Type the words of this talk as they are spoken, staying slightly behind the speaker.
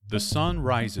The sun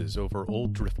rises over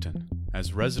Old Drifton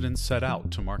as residents set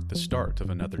out to mark the start of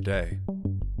another day.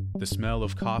 The smell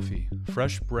of coffee,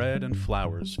 fresh bread, and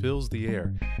flowers fills the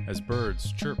air as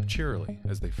birds chirp cheerily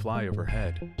as they fly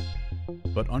overhead.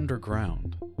 But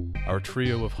underground, our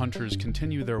trio of hunters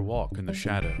continue their walk in the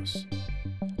shadows.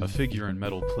 A figure in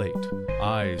metal plate,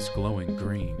 eyes glowing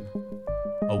green.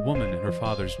 A woman in her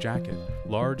father's jacket,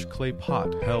 large clay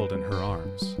pot held in her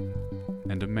arms.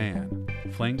 And a man,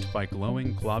 flanked by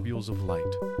glowing globules of light,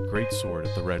 greatsword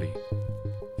at the ready.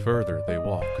 Further they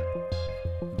walk.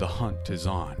 The hunt is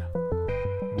on.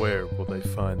 Where will they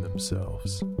find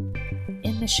themselves?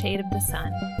 In the shade of the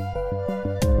sun.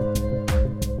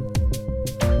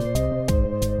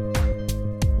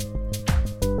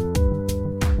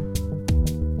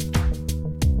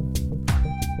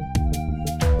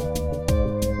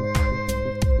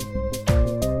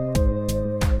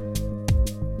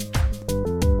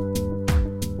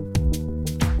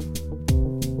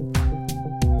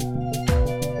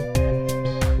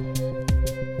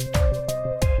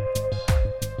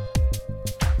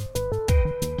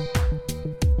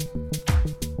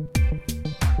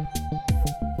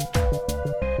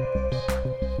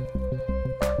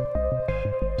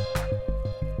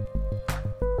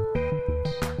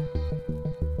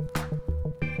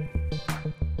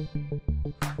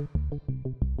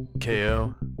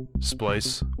 KO,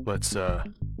 Splice, let's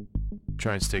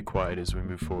try and stay quiet as we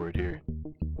move forward here.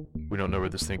 We don't know where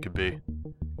this thing could be.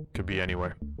 Could be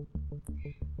anywhere.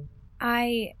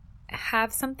 I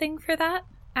have something for that,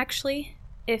 actually,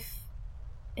 if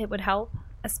it would help.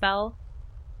 A spell.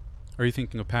 Are you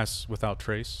thinking of Pass Without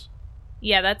Trace?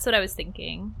 Yeah, that's what I was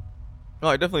thinking. Oh,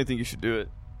 I definitely think you should do it.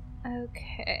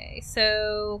 Okay,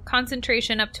 so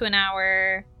concentration up to an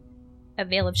hour. A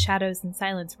veil of shadows and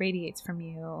silence radiates from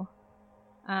you.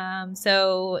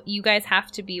 So you guys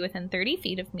have to be within 30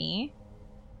 feet of me.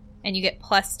 And you get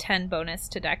plus 10 bonus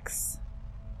to Dex/stealth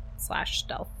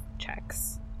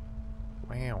checks.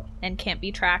 Wow. And can't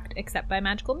be tracked except by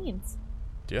magical means.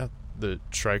 Yeah, the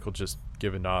Shrike will just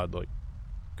give a nod, like,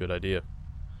 good idea.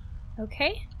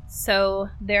 Okay, so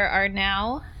there are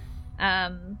now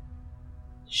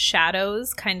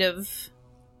shadows kind of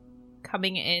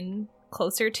coming in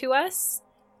closer to us,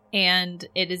 and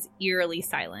it is eerily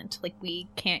silent. Like, we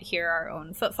can't hear our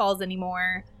own footfalls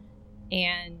anymore,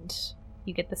 and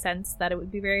you get the sense that it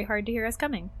would be very hard to hear us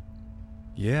coming.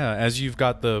 Yeah, as you've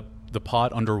got the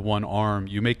pot under one arm,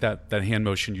 you make that hand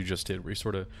motion you just did, where you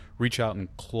sort of reach out and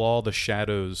claw the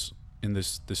shadows in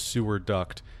this sewer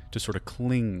duct to sort of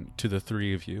cling to the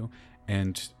three of you.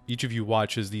 And each of you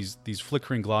watch as these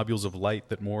flickering globules of light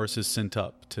that Morris has sent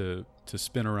up to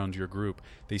spin around your group,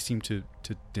 they seem to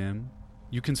dim.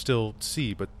 You can still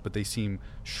see, but they seem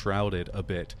shrouded a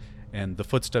bit. And the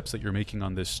footsteps that you're making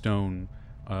on this stone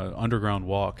underground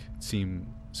walk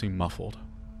seem muffled.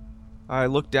 I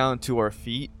look down to our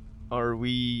feet. Are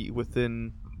we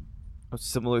within a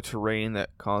similar terrain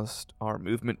that caused our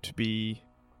movement to be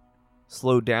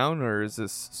slowed down, or is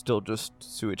this still just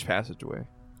sewage passageway?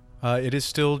 It is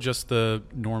still just the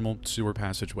normal sewer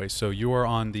passageway. So you are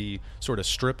on the sort of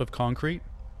strip of concrete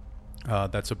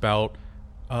that's about,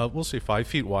 we'll say 5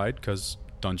 feet wide, because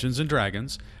Dungeons and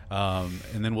Dragons.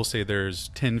 And then we'll say there's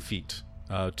 10 feet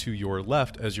to your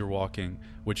left as you're walking,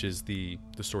 which is the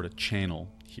sort of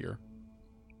channel here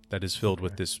that is filled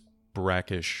with this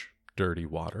brackish, dirty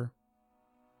water.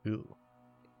 Ew.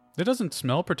 It doesn't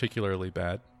smell particularly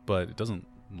bad, but it doesn't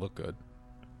look good.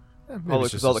 Probably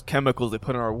because all the chemicals they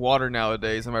put in our water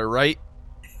nowadays, am I right?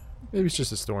 Maybe it's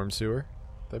just a storm sewer.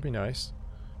 That'd be nice.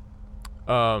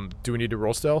 Do we need to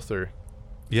roll stealth, or?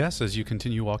 Yes, as you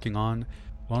continue walking on,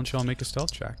 why don't y'all make a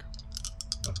stealth check?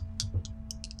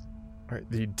 Alright,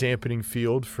 the dampening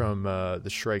field from the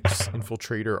Shrike's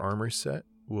Infiltrator armor set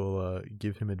will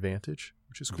give him advantage,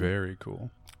 which is cool. Very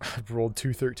cool. I've rolled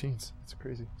 2 13s. That's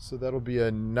crazy. So that'll be a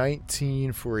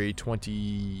 19 for a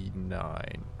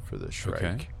 29 for the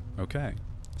Shrike. Okay.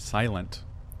 Silent.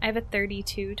 I have a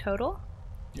 32 total.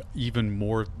 Even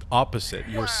more opposite.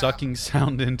 You're sucking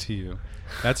sound into you.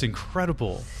 That's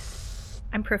incredible.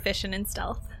 I'm proficient in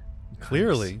stealth.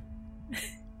 Clearly.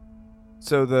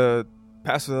 So the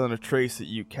Pass Without a Trace that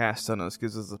you cast on us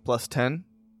gives us a plus 10?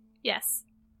 Yes.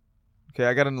 Okay,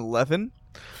 I got an 11.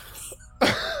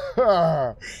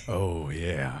 Oh,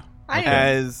 yeah.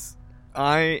 As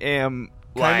I am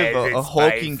kind of a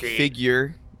hulking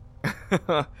figure.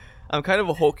 I'm kind of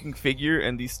a hulking figure,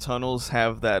 and these tunnels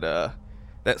have that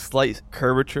slight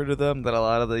curvature to them that a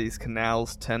lot of these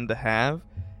canals tend to have.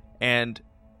 And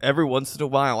every once in a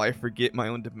while, I forget my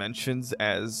own dimensions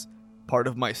as part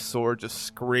of my sword just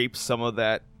scrapes some of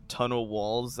that tunnel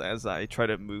walls as I try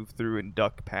to move through and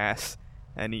duck past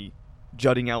any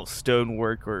jutting out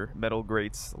stonework or metal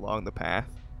grates along the path.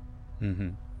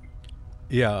 Mm-hmm.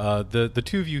 Yeah, the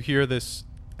two of you hear this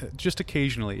just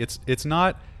occasionally. It's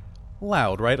not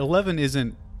loud, right? 11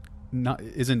 isn't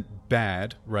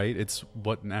bad, right? It's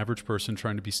what an average person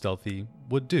trying to be stealthy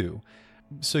would do.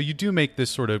 So you do make this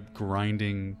sort of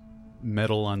grinding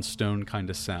metal on stone kind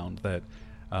of sound that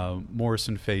Morris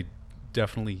and Faye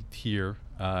definitely hear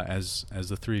as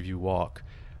the three of you walk.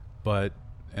 But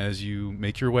as you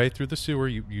make your way through the sewer,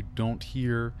 you don't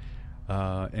hear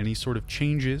any sort of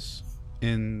changes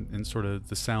in sort of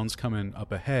the sounds coming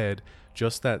up ahead,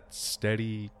 just that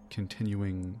steady,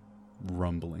 continuing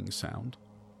rumbling sound.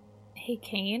 Hey,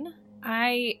 Kane.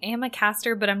 I am a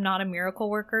caster, but I'm not a miracle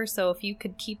worker, so if you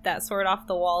could keep that sword off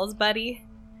the walls, buddy.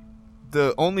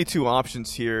 The only two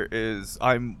options here is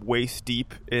I'm waist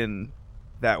deep in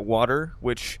that water,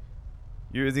 which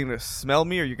you're either going to smell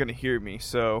me or you're going to hear me,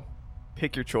 so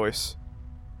pick your choice.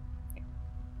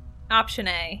 Option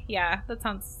A. Yeah, that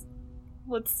sounds...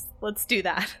 Let's do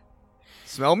that.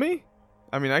 Smell me?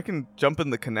 I mean, I can jump in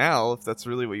the canal if that's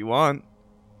really what you want.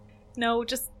 No,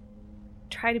 just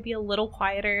try to be a little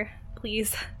quieter,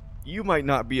 please. You might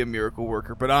not be a miracle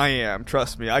worker, but I am.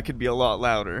 Trust me, I could be a lot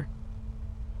louder.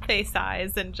 Faye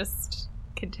sighs and just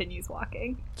continues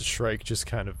walking. The Shrike just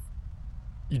kind of...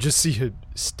 You just see him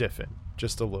stiffen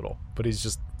just a little, but he's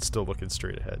just still looking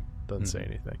straight ahead. Doesn't say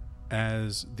anything.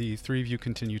 As the three of you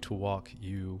continue to walk,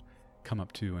 you come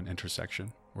up to an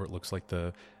intersection where it looks like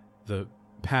the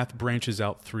path branches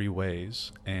out three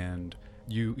ways, and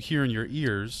you hear in your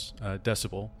ears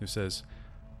Decibel, who says,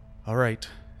 "All right,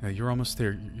 you're almost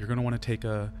there. You're going to want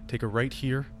to take a right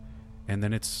here, and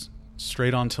then it's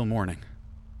straight on till morning."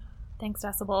 Thanks,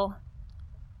 Decibel.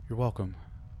 You're welcome.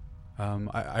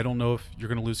 I don't know if you're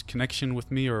going to lose connection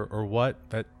with me or what.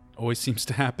 That always seems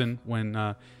to happen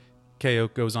when KO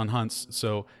goes on hunts,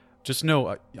 so just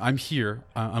know I'm here.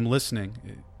 I'm listening.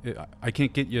 I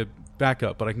can't get you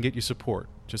backup, but I can get you support.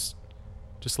 Just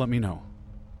let me know.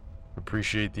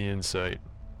 Appreciate the insight.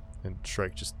 And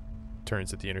Shrike just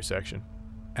turns at the intersection.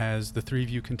 As the three of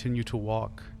you continue to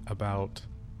walk about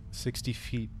 60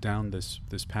 feet down this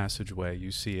passageway,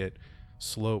 you see it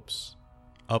slopes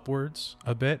upwards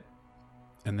a bit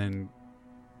and then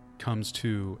comes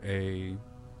to a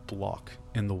block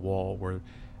in the wall where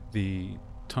the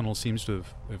tunnel seems to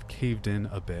have caved in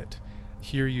a bit.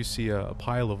 Here you see a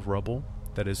pile of rubble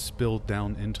that is spilled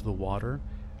down into the water,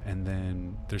 and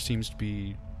then there seems to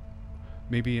be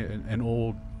maybe an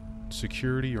old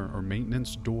security or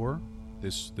maintenance door,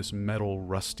 this metal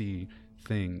rusty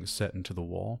thing set into the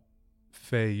wall.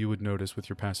 Faye, you would notice with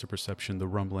your passive perception the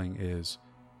rumbling is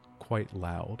quite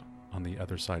loud on the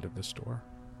other side of this door.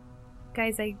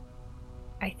 Guys, I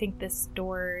think this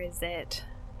door is it.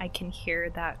 I can hear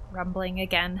that rumbling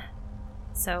again.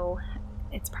 So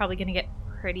it's probably going to get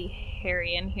pretty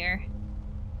hairy in here.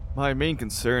 My main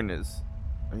concern is,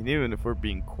 I mean, even if we're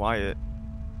being quiet,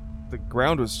 the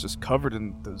ground was just covered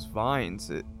in those vines.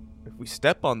 If we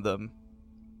step on them,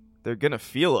 they're going to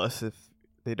feel us if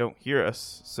they don't hear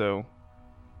us. So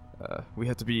we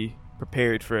have to be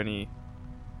prepared for any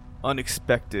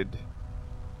unexpected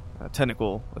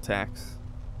tentacle attacks.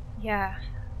 Yeah.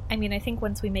 I mean, I think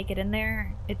once we make it in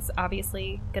there, it's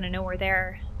obviously going to know we're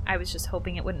there. I was just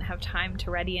hoping it wouldn't have time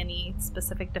to ready any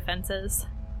specific defenses.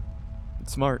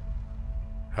 It's smart.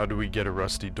 How do we get a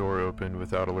rusty door open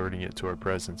without alerting it to our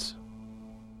presence?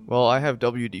 Well, I have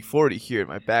WD-40 here in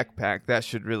my backpack. That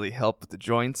should really help with the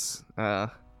joints.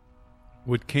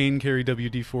 Would Kane carry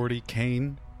WD-40?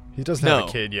 Kane? He doesn't have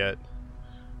a kid yet.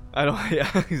 I don't...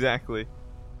 Yeah, exactly.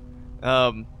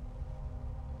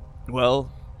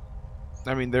 Well...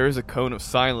 I mean, there is a cone of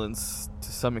silence.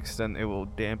 To some extent, it will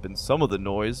dampen some of the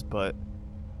noise, but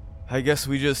I guess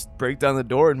we just break down the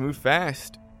door and move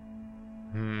fast.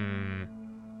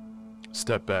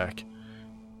 Step back.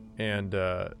 And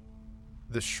the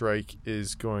Shrike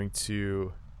is going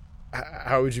to...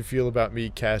 How would you feel about me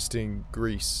casting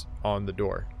grease on the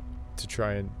door to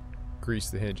try and grease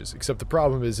the hinges? Except the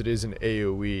problem is it is an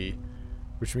AoE,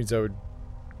 which means I would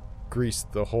grease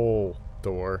the whole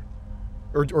door.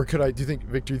 Or could I, do you think,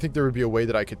 Victor, you think there would be a way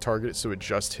that I could target it so it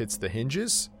just hits the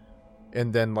hinges?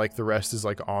 And then, like, the rest is,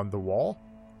 like, on the wall?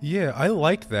 Yeah, I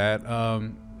like that.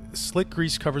 Slick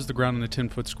grease covers the ground in a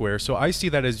 10-foot square, so I see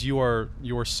that as you are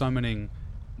summoning,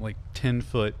 like, a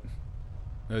 10-foot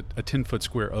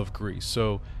square of grease.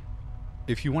 So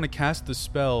if you want to cast the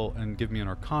spell and give me an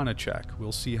Arcana check,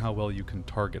 we'll see how well you can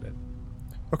target it.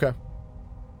 Okay.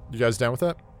 You guys down with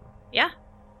that? Yeah.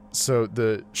 So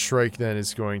the Shrike then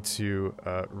is going to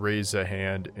raise a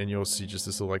hand, and you'll see just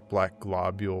this little black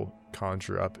globule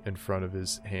conjure up in front of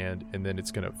his hand, and then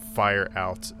it's going to fire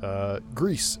out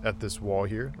grease at this wall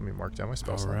here. Let me mark down my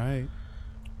spell slot. All right.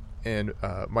 And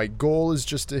my goal is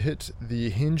just to hit the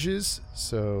hinges,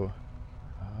 so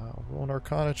I'll roll an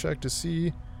Arcana check to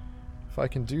see if I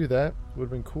can do that. Would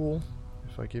have been cool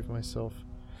if I gave myself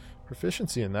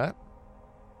proficiency in that.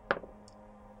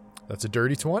 That's a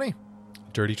dirty 20.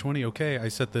 Dirty 20, okay. I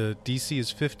set the DC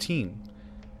is 15.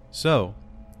 So,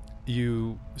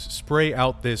 you spray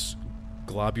out this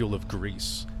globule of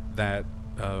grease that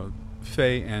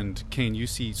Faye and Kane, you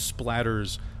see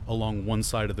splatters along one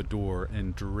side of the door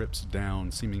and drips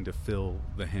down, seeming to fill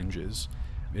the hinges.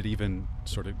 It even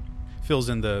sort of fills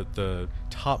in the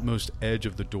topmost edge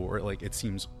of the door, like it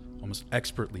seems almost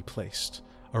expertly placed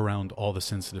around all the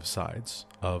sensitive sides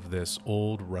of this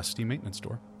old, rusty maintenance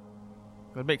door.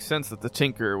 It makes sense that the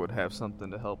tinker would have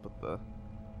something to help with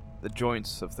the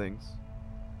joints of things.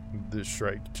 The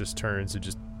Shrike just turns and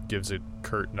just gives a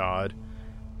curt nod.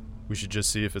 We should just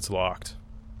see if it's locked.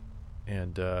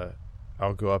 And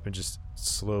I'll go up and just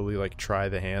slowly try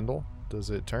the handle. Does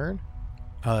it turn?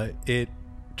 It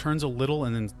turns a little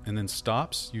and then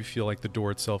stops. You feel like the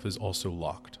door itself is also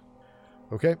locked.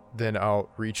 Okay, then I'll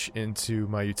reach into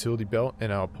my utility belt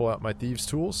and I'll pull out my thieves'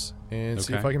 tools and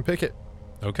see if I can pick it.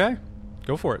 Okay,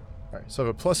 go for it. All right, so I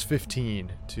have a plus 15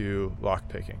 to lock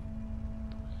picking.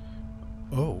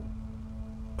 Oh,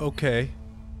 okay.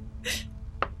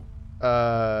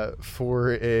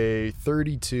 For a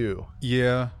 32.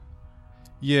 Yeah.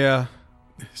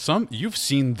 You've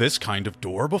seen this kind of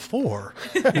door before.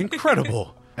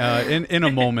 Incredible. In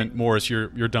a moment, Morris, you're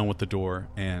done with the door,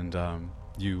 and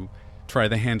you try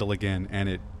the handle again, and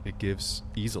it gives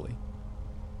easily.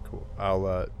 Cool.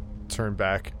 I'll turn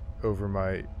back over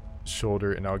my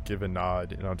shoulder, and I'll give a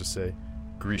nod, and I'll just say,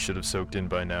 "Grease should have soaked in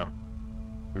by now.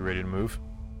 We ready to move?"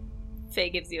 Faye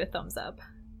gives you a thumbs up.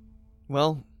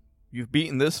 Well, you've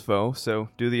beaten this foe, so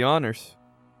do the honors.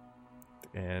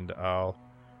 And I'll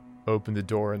open the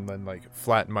door and then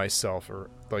flatten myself or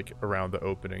around the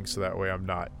opening, so that way I'm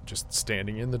not just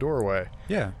standing in the doorway.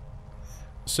 Yeah.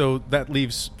 So that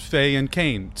leaves Faye and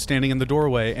Kane standing in the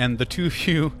doorway, and the two of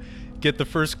you get the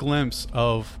first glimpse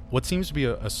of what seems to be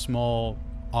a small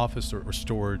office or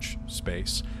storage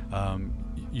space.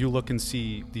 You look and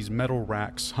see these metal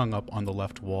racks hung up on the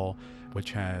left wall,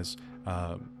 which has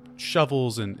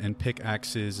shovels and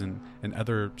pickaxes and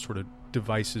other sort of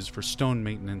devices for stone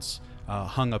maintenance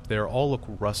hung up there. All look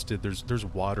rusted. There's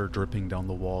water dripping down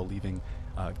the wall, leaving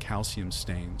calcium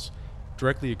stains.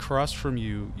 Directly across from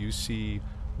you, you see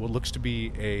what looks to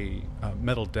be a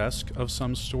metal desk of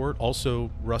some sort, also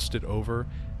rusted over.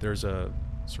 There's a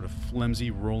sort of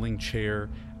flimsy rolling chair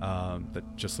that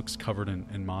just looks covered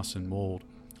in moss and mold.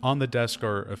 On the desk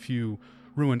are a few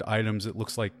ruined items. It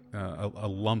looks like a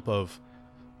lump of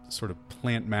sort of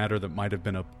plant matter that might have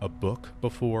been a book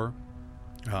before.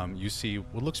 You see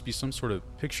what looks to be some sort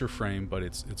of picture frame, but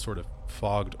it's sort of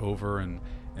fogged over and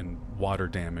water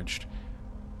damaged.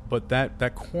 But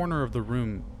that corner of the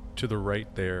room to the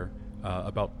right there,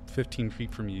 about 15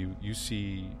 feet from you, you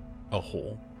see a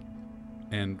hole.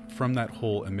 And from that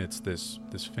hole emits this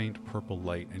faint purple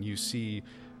light, and you see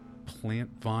plant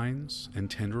vines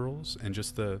and tendrils and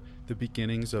just the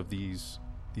beginnings of these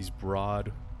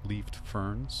broad-leafed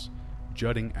ferns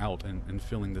jutting out and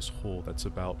filling this hole that's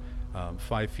about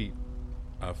 5 feet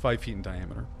in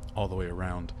diameter all the way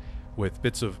around, with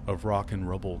bits of rock and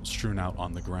rubble strewn out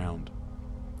on the ground.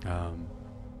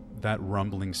 That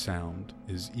rumbling sound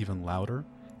is even louder,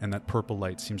 and that purple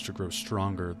light seems to grow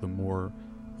stronger the more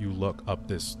you look up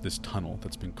this tunnel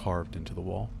that's been carved into the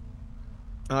wall.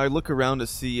 I look around to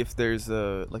see if there's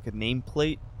a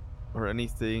nameplate or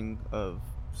anything of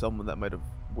someone that might have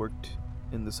worked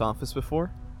in this office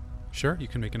before. Sure, you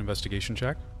can make an investigation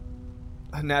check.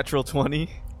 A natural 20.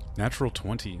 Natural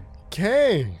 20.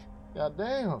 Okay.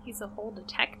 Goddamn. He's a whole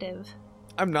detective.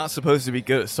 I'm not supposed to be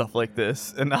good at stuff like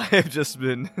this, and I have just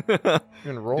been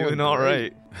doing all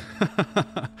right.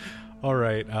 All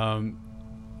right.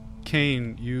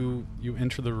 Kane, you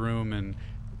enter the room and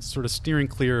sort of steering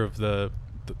clear of the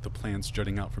plants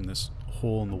jutting out from this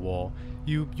hole in the wall.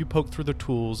 You poke through the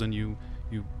tools and you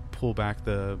pull back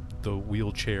the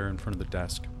wheelchair in front of the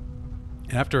desk.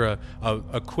 And after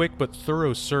a quick but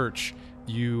thorough search,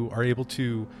 you are able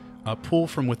to pull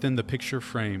from within the picture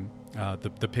frame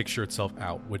the picture itself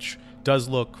out, which does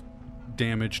look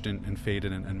damaged and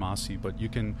faded and mossy, but you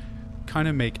can kind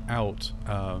of make out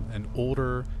an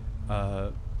older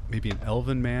maybe an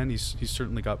elven man. He's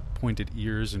certainly got pointed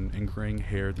ears and graying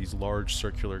hair, these large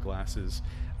circular glasses,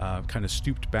 kind of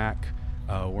stooped back,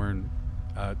 wearing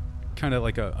kind of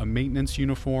like a maintenance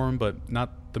uniform, but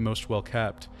not the most well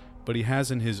kept. But he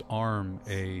has in his arm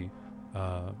a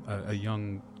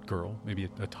young girl, maybe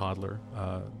a toddler,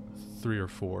 3 or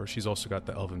 4. She's also got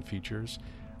the elven features,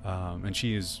 and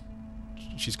she's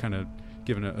kind of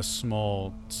given a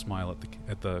small smile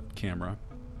at the camera.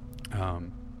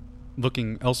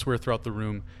 Looking elsewhere throughout the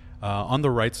room, on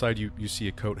the right side you see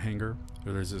a coat hanger.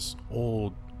 There's this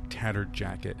old tattered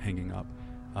jacket hanging up,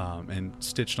 and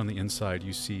stitched on the inside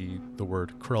you see the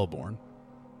word Krellborn.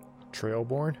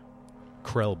 Trailborn?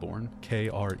 Krellborn,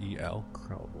 Krel.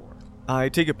 Krellborn. I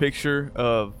take a picture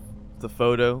of the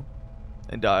photo,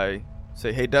 and I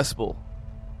say, "Hey, Decibel,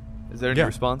 is there any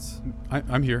response?"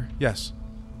 I'm here, yes.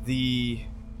 The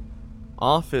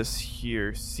office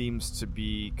here seems to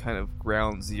be kind of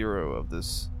ground zero of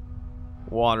this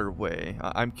waterway.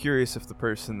 I'm curious if the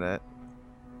person that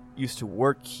used to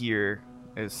work here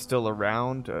is still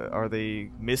around. Are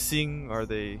they missing? Are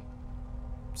they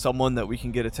someone that we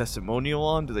can get a testimonial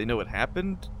on? Do they know what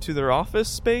happened to their office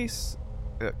space?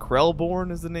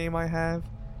 Krellborn is the name I have.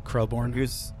 Krellborn.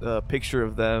 Here's a picture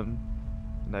of them,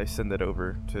 and I send that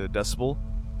over to Decibel.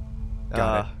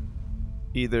 Got it.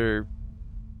 Either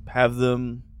have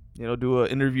them, do an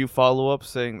interview follow-up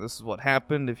saying this is what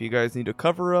happened, if you guys need a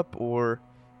cover-up, or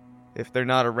if they're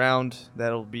not around,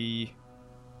 that'll be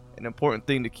an important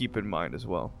thing to keep in mind as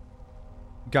well.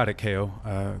 Got it, KO.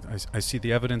 I see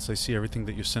the evidence. I see everything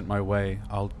that you sent my way.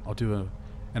 I'll do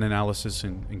an analysis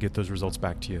and get those results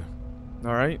back to you.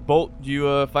 All right. Bolt, do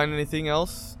you find anything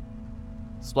else?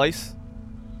 Splice?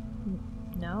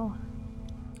 No.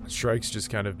 Strike's just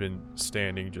kind of been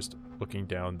standing, just looking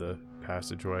down the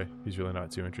passageway. He's really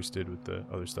not too interested with the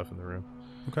other stuff in the room.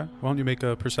 Okay. Why don't you make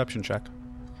a perception check?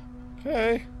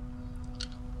 Okay.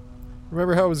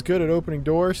 Remember how I was good at opening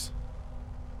doors?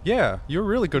 Yeah, you're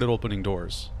really good at opening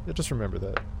doors. Yeah, just remember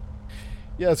that.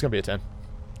 Yeah, it's going to be a 10.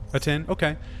 A 10?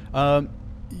 Okay.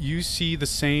 You see the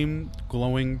same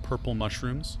glowing purple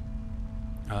mushrooms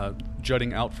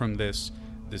jutting out from this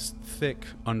thick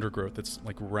undergrowth that's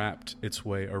like wrapped its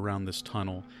way around this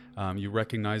tunnel. You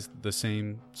recognize the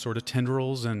same sort of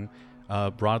tendrils and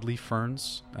broadleaf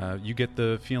ferns. You get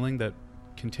the feeling that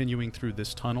continuing through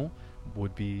this tunnel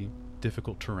would be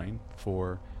difficult terrain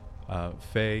for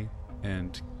Faye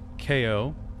and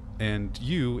KO, and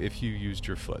you if you used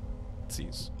your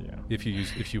footsies. Yeah.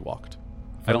 If you walked.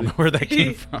 I don't know where that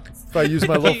came from. If I use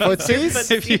my little footsies?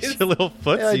 If you use your little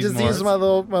footsies, Yeah, I just use my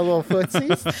little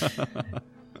footsies.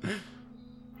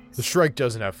 The Shrike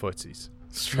doesn't have footsies.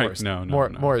 Strike, no.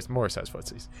 Morris has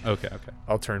footsies. Okay.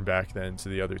 I'll turn back then to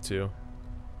the other two.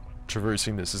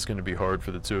 Traversing this is going to be hard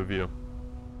for the two of you.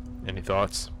 Any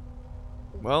thoughts?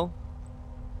 Well,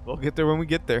 we'll get there when we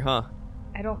get there, huh?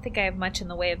 I don't think I have much in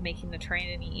the way of making the terrain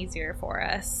any easier for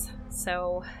us.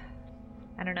 So,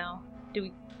 I don't know.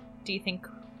 Do you think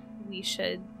we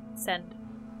should send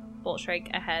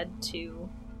Bolshrike ahead to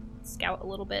scout a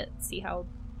little bit, see how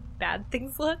bad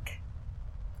things look?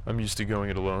 I'm used to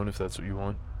going it alone if that's what you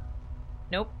want.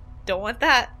 Nope, don't want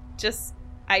that.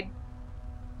 I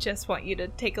just want you to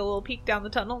take a little peek down the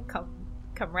tunnel,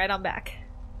 come right on back.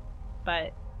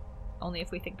 But only if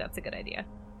we think that's a good idea.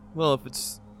 Well, if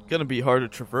it's gonna be hard to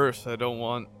traverse, I don't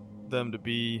want them to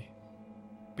be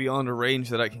beyond a range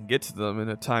that I can get to them in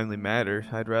a timely manner.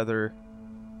 I'd rather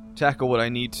tackle what I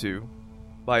need to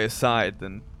by a side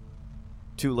than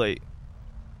too late.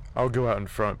 I'll go out in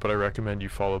front, but I recommend you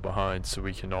follow behind so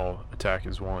we can all attack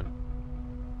as one.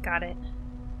 Got it.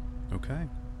 Okay.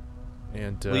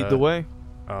 And lead the way.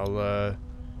 I'll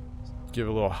give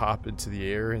a little hop into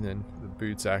the air, and then the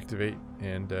boots activate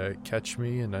and catch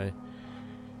me, and I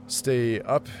stay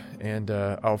up, and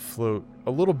I'll float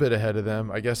a little bit ahead of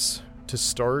them. I guess to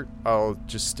start, I'll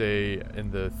just stay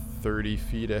in the 30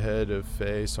 feet ahead of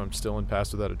Faye, so I'm still in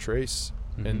Pass Without a Trace.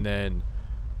 Mm-hmm. And then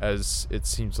as it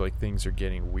seems like things are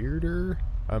getting weirder,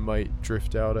 I might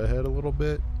drift out ahead a little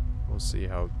bit. We'll see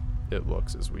how it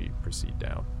looks as we proceed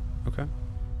down. Okay.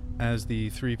 As the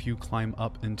three of you climb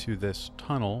up into this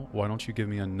tunnel, why don't you give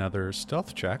me another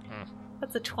stealth check?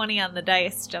 That's a 20 on the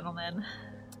dice, gentlemen.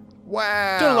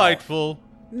 Wow! Delightful.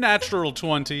 Natural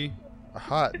 20. A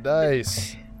hot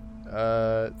dice.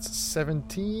 It's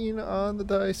 17 on the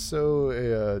dice,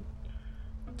 so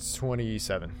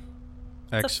 27.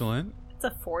 Excellent. It's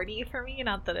a 40 for me,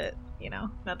 not that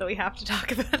we have to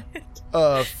talk about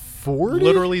it. 40?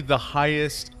 Literally the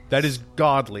highest. That is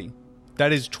godly.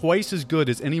 That is twice as good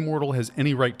as any mortal has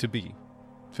any right to be.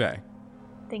 Faye.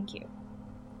 Thank you.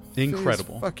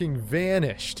 Incredible. Faye's fucking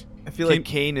vanished. I feel like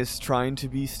Kane is trying to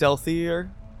be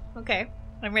stealthier. Okay,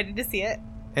 I'm ready to see it.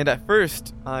 And at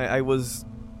first, I was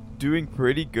doing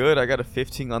pretty good. I got a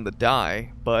 15 on the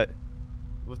die, but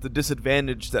with the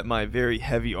disadvantage that my very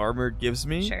heavy armor gives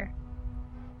me, Sure.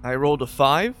 I rolled a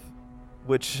 5,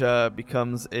 which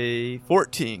becomes a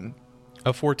 14.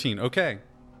 A 14, okay.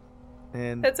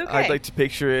 And That's okay. I'd like to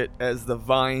picture it as the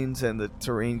vines and the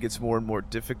terrain gets more and more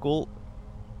difficult.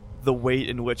 The weight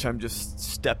in which I'm just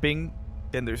stepping,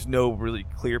 and there's no really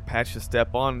clear patch to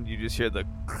step on. You just hear the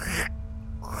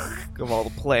of all the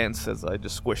plants as I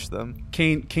just squish them.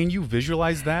 Kane, can you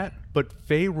visualize that? But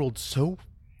Faye rolled so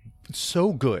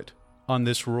good on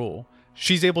this roll.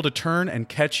 She's able to turn and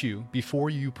catch you before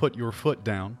you put your foot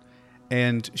down,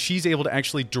 and she's able to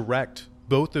actually direct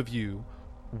both of you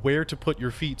where to put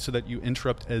your feet so that you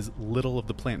interrupt as little of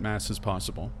the plant mass as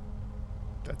possible.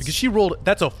 Because she rolled,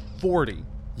 that's a 40.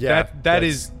 Yeah, that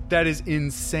is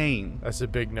insane. That's a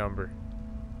big number.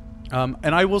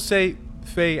 And I will say,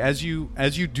 Faye, as you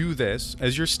do this,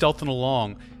 as you're stealthing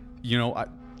along,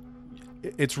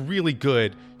 it's really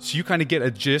good. So you kind of get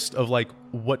a gist of like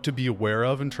what to be aware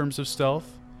of in terms of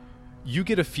stealth. You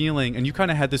get a feeling, and you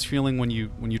kind of had this feeling when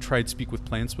you tried Speak with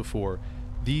Plants before.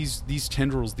 These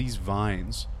tendrils, these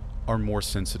vines, are more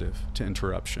sensitive to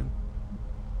interruption,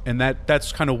 and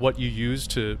that's kind of what you use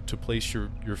to place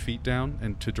your feet down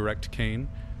and to direct Kane.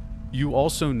 You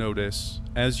also notice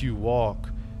as you walk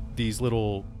these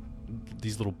little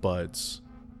buds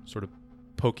sort of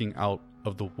poking out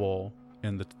of the wall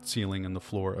and the ceiling and the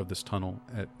floor of this tunnel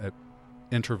at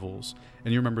intervals.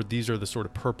 And you remember these are the sort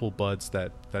of purple buds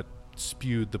that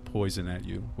spewed the poison at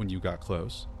you when you got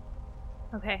close.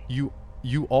 Okay.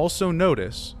 You also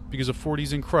notice, because a 40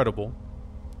 is incredible,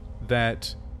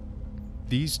 that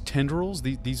these tendrils,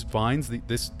 these vines,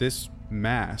 this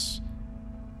mass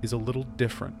is a little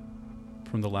different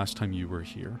from the last time you were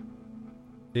here.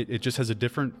 It just has a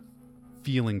different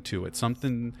feeling to it.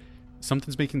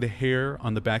 Something's making the hair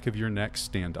on the back of your neck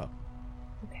stand up.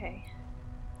 Okay.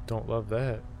 Don't love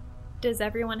that. Does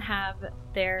everyone have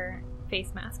their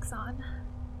face masks on?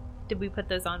 Did we put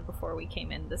those on before we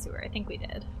came in the sewer? I think we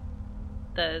did.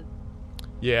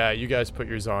 Yeah, you guys put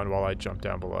yours on while I jumped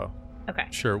down below. Okay.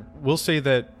 Sure. We'll say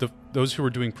that those who were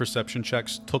doing perception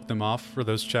checks took them off for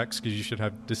those checks because you should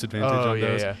have disadvantage on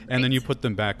those. Yeah. And then you put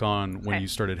them back on when Okay. you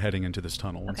started heading into this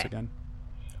tunnel once Okay. again.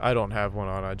 I don't have one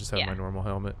on. I just have Yeah. my normal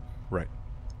helmet. Right.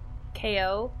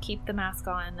 KO, keep the mask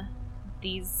on.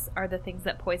 These are the things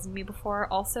that poisoned me before.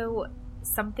 Also,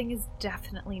 something is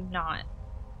definitely not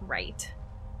right.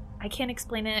 I can't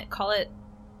explain it. Call it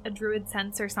a druid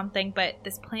sense or something, but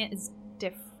this plant is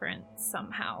different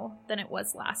somehow than it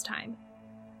was last time.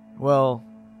 Well,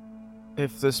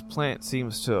 if this plant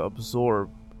seems to absorb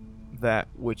that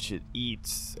which it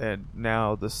eats, and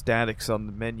now the static's on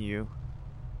the menu,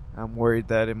 I'm worried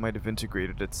that it might have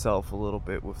integrated itself a little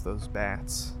bit with those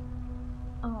bats.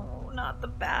 Oh, not the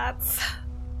bats.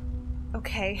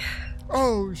 Okay.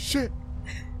 Oh, shit.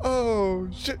 Oh,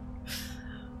 shit.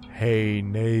 Hey,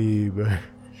 neighbor.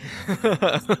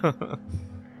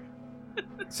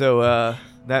 So,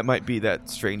 that might be that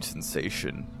strange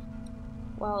sensation.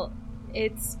 Well,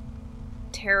 it's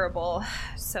terrible,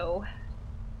 so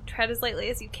tread as lightly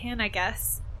as you can, I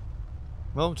guess.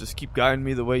 Well, just keep guiding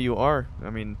me the way you are. I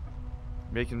mean,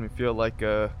 making me feel like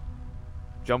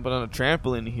jumping on a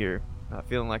trampoline here. Not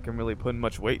feeling like I'm really putting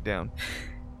much weight down.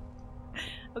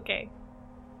 Okay.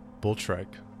 Bulltrek,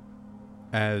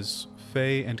 as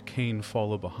Faye and Kane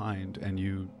follow behind and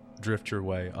you drift your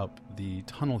way up the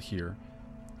tunnel here,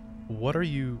 what are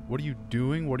you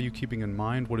doing? What are you keeping in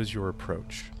mind? What is your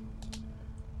approach?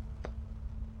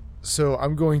 So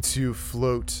I'm going to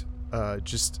float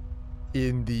just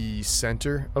in the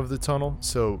center of the tunnel.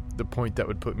 So the point that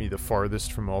would put me the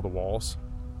farthest from all the walls,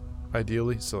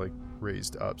 ideally. So like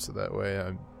raised up, so that way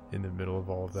I'm in the middle of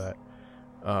all of that.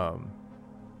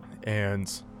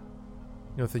 And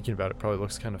thinking about it probably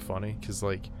looks kind of funny because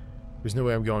like there's no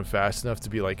way I'm going fast enough to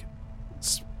be like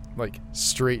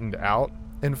straightened out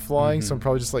and flying. Mm-hmm. So I'm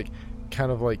probably just like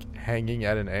kind of like hanging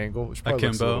at an angle, which probably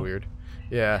looks a little weird.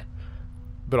 Yeah.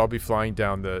 But I'll be flying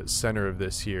down the center of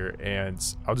this here, and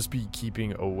I'll just be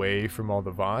keeping away from all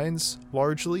the vines,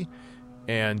 largely.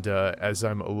 And as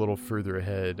I'm a little further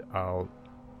ahead, I'll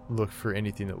look for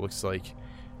anything that looks like...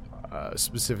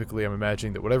 specifically, I'm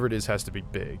imagining that whatever it is has to be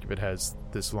big. If it has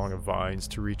this long of vines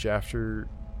to reach after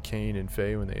Kane and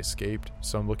Faye when they escaped.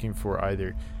 So I'm looking for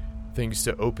either things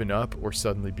to open up or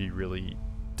suddenly be really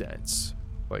dense.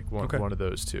 Like one of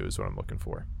those two is what I'm looking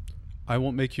for. I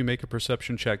won't make you make a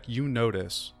perception check. You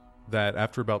notice that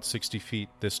after about 60 feet,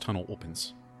 this tunnel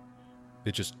opens.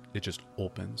 It just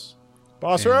opens.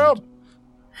 Boss room!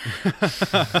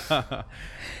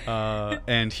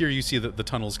 And here you see that the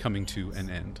tunnel's coming to an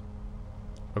end.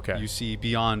 Okay. You see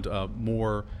beyond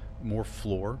more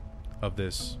floor of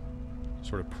this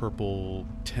sort of purple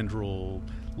tendril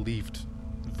leafed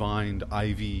vined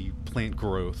ivy plant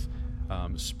growth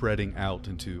spreading out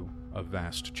into a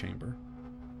vast chamber.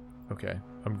 Okay.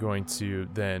 I'm going to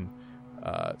then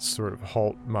sort of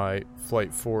halt my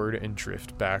flight forward and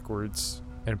drift backwards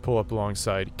and pull up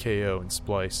alongside KO and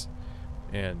Splice,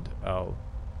 and I'll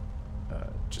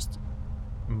just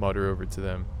mutter over to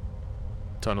them.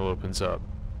 Tunnel opens up.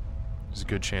 There's a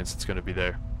good chance it's going to be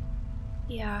there.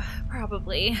 Yeah,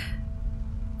 probably.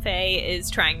 Faye is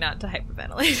trying not to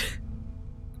hyperventilate.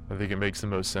 I think it makes the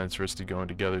most sense for us to go in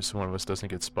together so one of us doesn't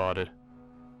get spotted.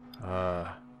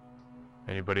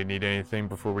 Anybody need anything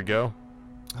before we go?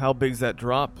 How big's that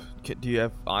drop? Do you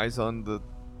have eyes on the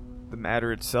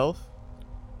matter itself?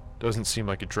 Doesn't seem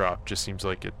like a drop, just seems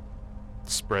like it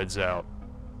spreads out.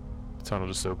 The tunnel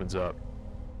just opens up.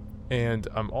 And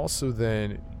I'm also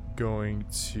then going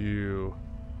to...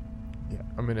 Yeah,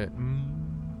 I'm going to...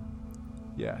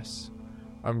 Yes.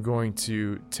 I'm going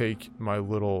to take my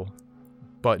little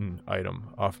button item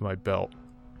off my belt,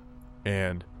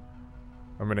 and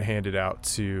I'm going to hand it out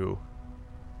to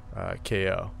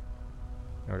KO.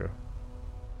 Okay.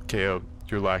 KO,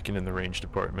 you're lacking in the range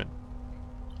department.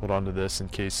 Hold on to this in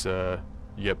case you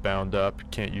get bound up, you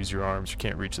can't use your arms, you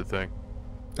can't reach the thing.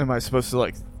 Am I supposed to,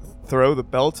 like, throw the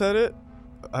belt at it?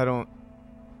 I don't...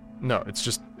 No, it's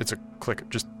a clicker.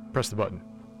 Just press the button.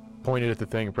 Point it at the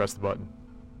thing and press the button.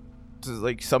 Does it,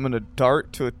 like, summon a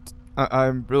dart to it?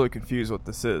 I'm really confused what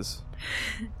this is.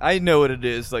 I know what it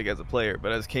is, like, as a player,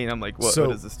 but as Kane, I'm like, what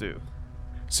does this do?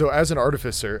 So as an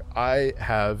artificer, I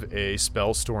have a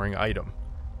spell storing item.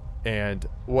 And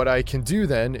what I can do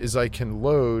then is I can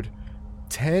load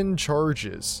 10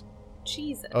 charges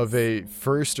of a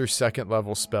first or second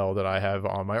level spell that I have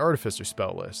on my artificer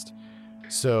spell list.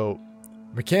 So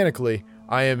mechanically,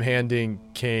 I am handing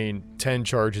Kane 10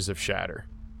 charges of shatter.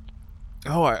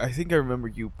 Oh, I think I remember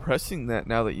you pressing that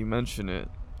now that you mention it.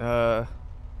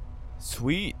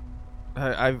 Sweet.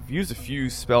 I've used a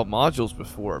few spell modules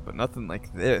before, but nothing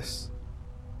like this.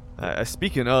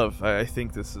 Speaking of, I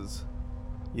think this is...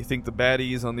 You think the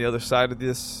baddie is on the other side of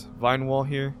this vine wall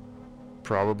here?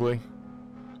 Probably.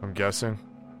 I'm guessing.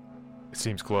 It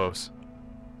seems close.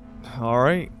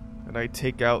 Alright. And I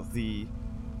take out the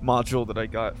module that I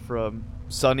got from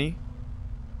Sunny,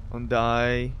 and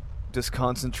I just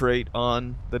concentrate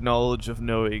on the knowledge of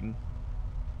knowing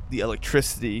the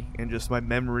electricity and just my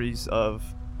memories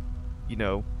of, you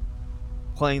know,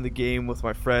 playing the game with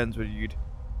my friends where you'd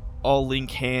all link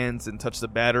hands and touch the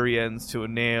battery ends to a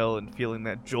nail and feeling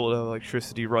that jolt of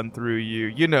electricity run through you.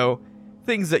 You know,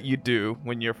 things that you do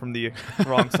when you're from the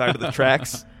wrong side of the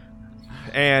tracks.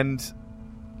 And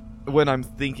when I'm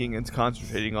thinking and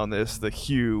concentrating on this, the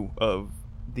hue of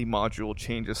the module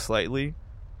changes slightly,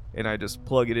 and I just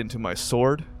plug it into my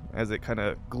sword as it kind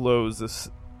of glows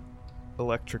this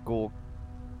electrical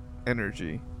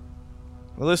energy.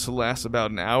 Well, this will last about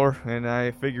an hour, and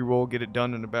I figure we'll get it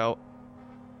done in about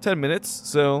 10 minutes,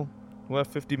 so we'll have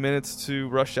 50 minutes to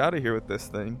rush out of here with this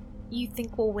thing. You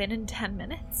think we'll win in 10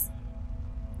 minutes?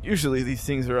 Usually these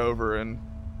things are over in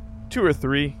 2 or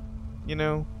 3, you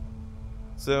know?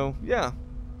 So, yeah.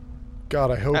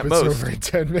 God, I hope At it's most. over in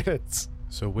 10 minutes.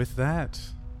 So with that,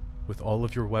 with all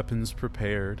of your weapons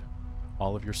prepared,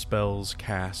 all of your spells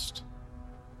cast,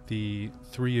 the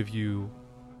three of you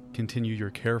continue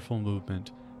your careful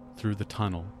movement through the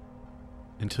tunnel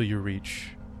until you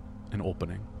reach an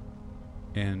opening.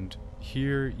 And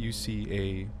here you see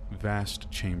a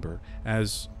vast chamber.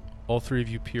 As all three of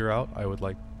you peer out, I would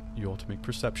like you all to make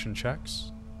perception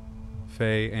checks.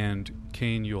 Faye and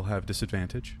Kane, you'll have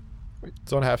disadvantage.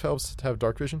 Don't half-elves have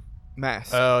dark vision?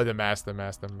 Mask. Oh, the mask. The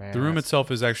The room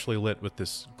itself is actually lit with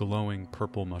this glowing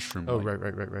purple mushroom Oh, light.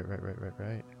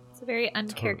 right. It's very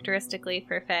uncharacteristically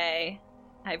for Faye.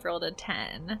 I've rolled a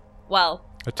 10. Well,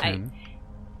 A 10. I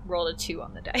rolled a 2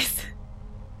 on the dice.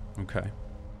 Okay.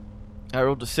 I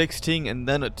rolled a 16 and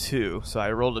then a 2, so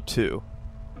I rolled a 2.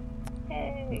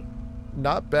 Hey.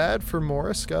 Not bad for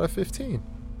Morris. Got a 15.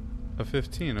 A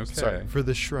 15, okay. Sorry, for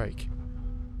the Shrike.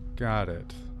 Got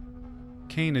it.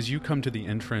 Kane, as you come to the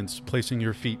entrance, placing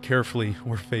your feet carefully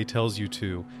where Faye tells you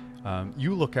to,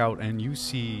 you look out and you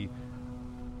see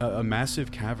a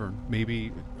massive cavern, maybe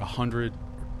 100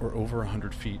 or over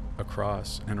 100 feet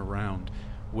across and around,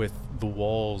 with the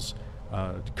walls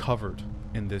covered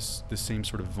in this same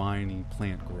sort of viney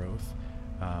plant growth.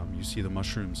 You see the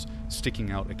mushrooms sticking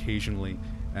out occasionally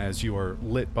as you are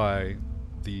lit by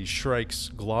the shrikes,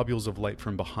 globules of light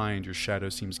from behind, your shadow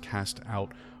seems cast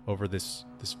out over this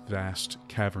vast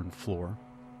cavern floor.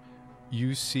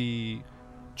 You see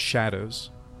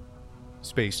shadows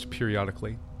spaced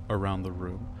periodically around the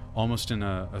room, almost in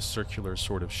a circular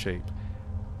sort of shape.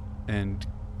 And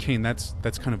Kane, that's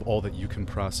kind of all that you can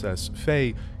process.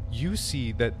 Faye, you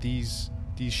see that these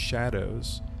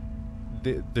shadows,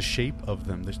 the shape of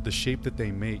them, the shape that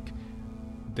they make,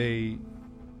 they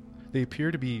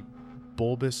appear to be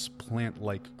bulbous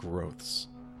plant-like growths,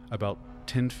 about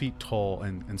 10 feet tall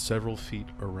and several feet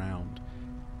around,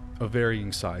 of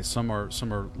varying size. Some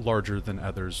are larger than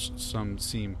others. Some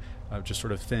seem just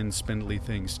sort of thin, spindly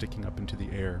things sticking up into the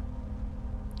air.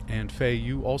 And Faye,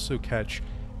 you also catch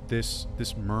this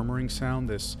murmuring sound,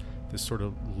 this sort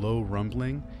of low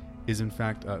rumbling, is in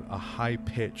fact a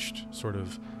high-pitched sort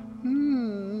of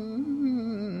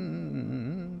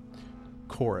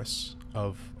chorus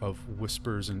of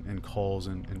whispers and calls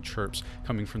and chirps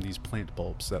coming from these plant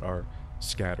bulbs that are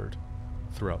scattered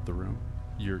throughout the room.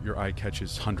 Your eye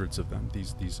catches hundreds of them,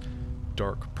 these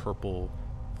dark purple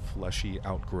fleshy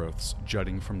outgrowths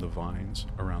jutting from the vines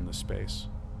around the space.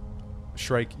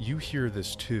 Shrike, you hear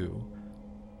this too,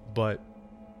 but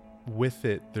with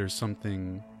it there's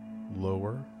something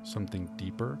lower, something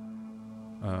deeper,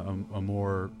 a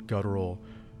more guttural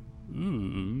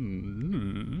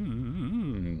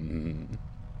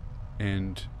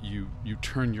and you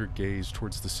turn your gaze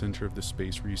towards the center of the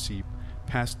space, where you see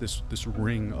past this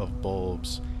ring of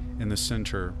bulbs in the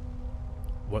center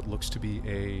what looks to be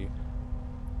a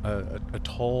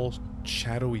tall,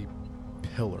 shadowy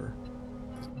pillar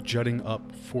jutting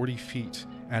up 40 feet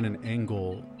at an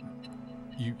angle.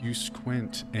 You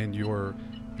squint and your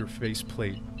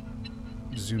faceplate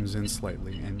zooms in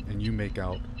slightly, and you make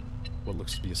out what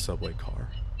looks to be a subway car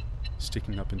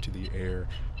sticking up into the air,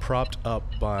 propped up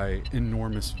by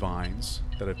enormous vines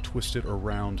that have twisted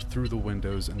around through the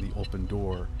windows and the open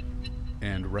door,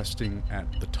 and resting at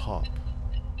the top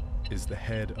is the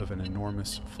head of an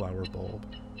enormous flower bulb,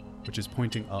 which is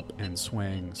pointing up and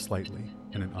swaying slightly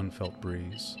in an unfelt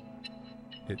breeze.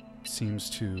 It seems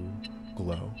to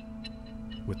glow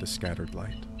with the scattered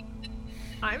light.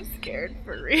 I'm scared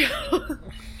for real.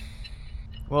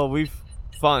 Well, we've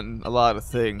fun a lot of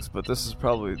things, but this is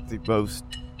probably the most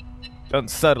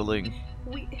unsettling.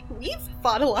 We've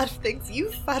fought a lot of things.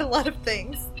 You've fought a lot of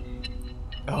things.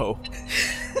 Oh.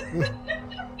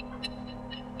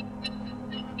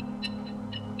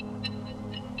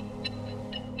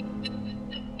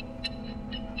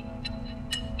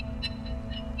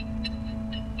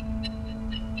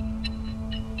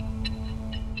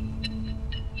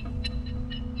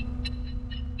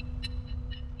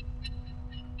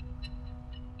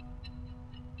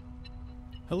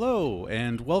 Hello,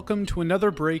 and welcome to another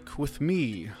break with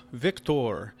me,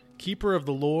 Victor, keeper of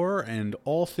the lore and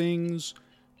all things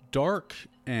dark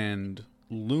and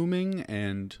looming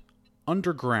and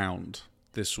underground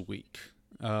this week.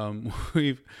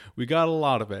 We got a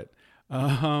lot of it.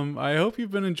 I hope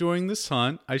you've been enjoying this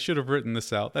hunt. I should have written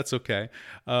this out. That's okay.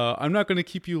 I'm not going to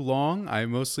keep you long. I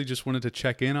mostly just wanted to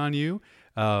check in on you,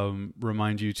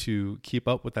 remind you to keep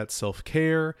up with that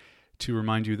self-care, to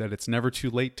remind you that it's never too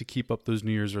late to keep up those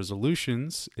New Year's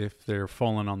resolutions if they're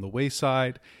fallen on the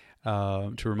wayside,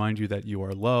 to remind you that you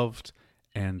are loved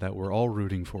and that we're all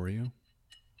rooting for you.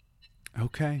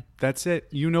 Okay, that's it.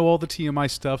 You know all the TMI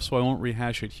stuff, so I won't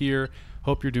rehash it here.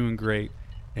 Hope you're doing great,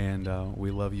 and we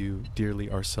love you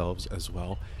dearly ourselves as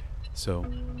well. So,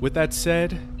 with that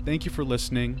said, thank you for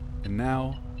listening, and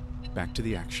now, back to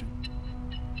the action.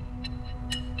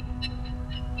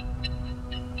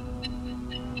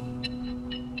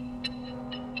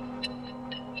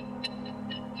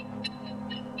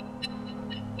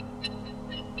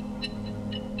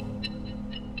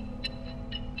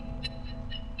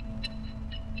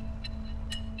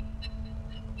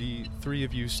 The three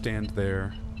of you stand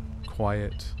there,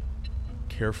 quiet,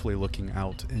 carefully looking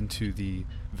out into the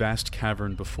vast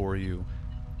cavern before you,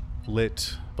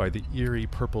 lit by the eerie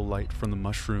purple light from the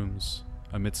mushrooms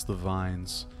amidst the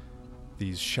vines,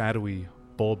 these shadowy,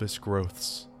 bulbous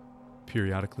growths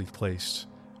periodically placed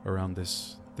around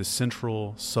this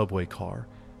central subway car,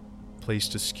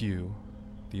 placed askew,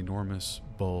 the enormous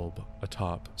bulb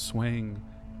atop, swaying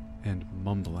and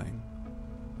mumbling,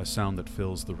 a sound that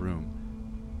fills the room.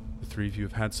 The three of you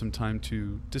have had some time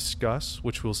to discuss,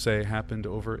 which we'll say happened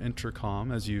over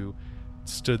intercom as you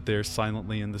stood there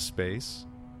silently in the space.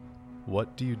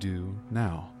 What do you do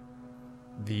now?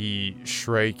 The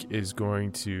Shrike is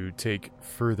going to take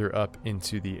further up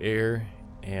into the air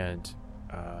and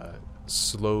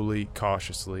slowly,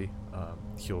 cautiously,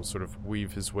 he'll sort of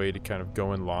weave his way to kind of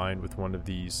go in line with one of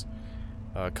these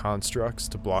constructs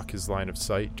to block his line of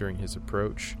sight during his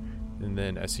approach. And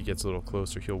then as he gets a little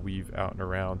closer, he'll weave out and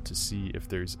around to see if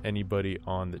there's anybody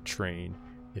on the train,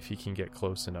 if he can get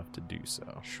close enough to do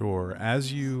so. Sure.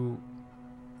 As you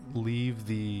leave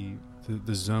the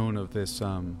zone of this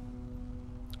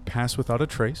pass without a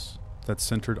trace that's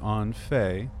centered on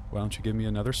Faye, why don't you give me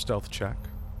another stealth check?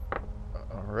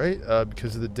 All right.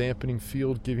 Because of the dampening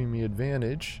field giving me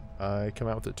advantage, I come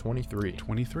out with a 23.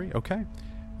 23, okay.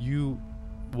 You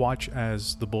watch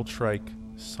as the bolt strike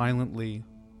silently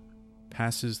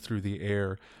passes through the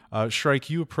air. Shrike,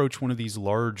 you approach one of these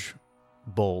large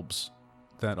bulbs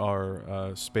that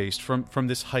are spaced. From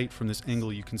this height, from this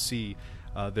angle, you can see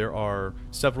there are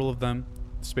several of them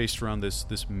spaced around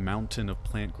this mountain of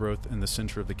plant growth in the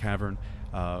center of the cavern.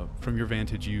 From your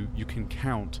vantage, you can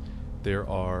count. There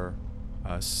are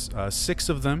 6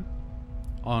 of them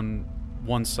on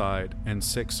one side and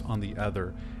 6 on the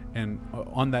other. And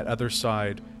on that other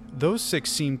side, those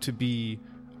 6 seem to be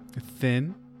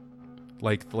thin,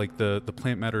 like the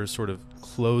plant matter is sort of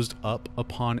closed up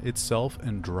upon itself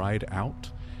and dried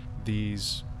out.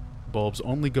 These bulbs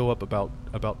only go up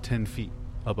about 10 feet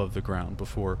above the ground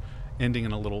before ending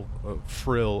in a little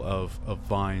frill of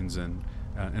vines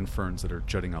and ferns that are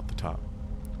jutting out the top.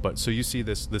 But so you see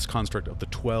this construct of the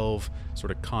 12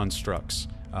 sort of constructs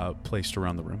placed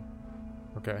around the room.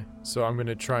 Okay, so I'm going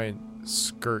to try and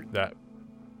skirt that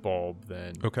bulb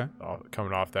then. Okay.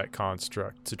 Coming off that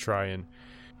construct to try and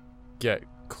get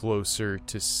closer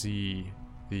to see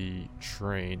the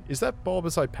train. Is that bulb,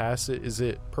 as I pass it, is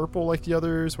it purple like the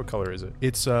others? What color is it?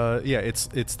 It's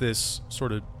it's this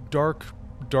sort of dark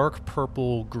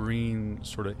purple green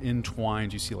sort of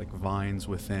entwined. You see like vines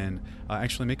within.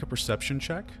 Actually make a perception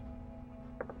check.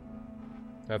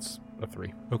 That's a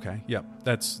 3. Okay, yeah,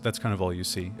 that's kind of all you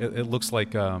see. It looks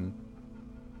like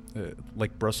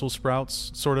Brussels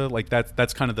sprouts, sort of like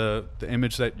that's kind of the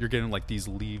image that you're getting, like these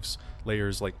leaves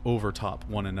layers like over top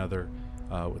one another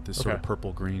with this sort of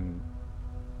purple green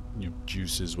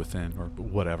juices within or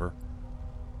whatever.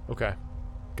 Okay,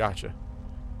 gotcha.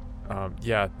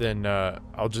 Then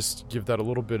I'll just give that a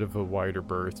little bit of a wider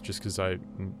berth just because I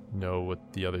know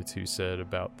what the other 2 said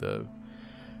about the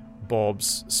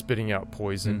bulbs spitting out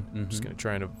poison. Mm-hmm. I'm just going to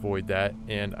try and avoid that.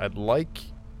 And I'd like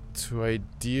to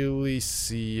ideally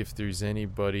see if there's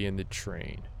anybody in the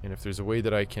train. And if there's a way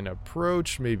that I can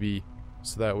approach, maybe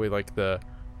so that way like the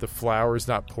flower's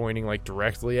not pointing like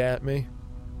directly at me,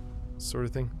 sort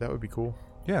of thing. That would be cool.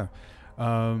 Yeah.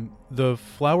 The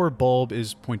flower bulb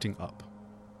is pointing up.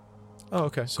 Oh,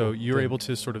 okay. So cool. you're able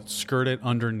to sort of skirt it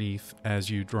underneath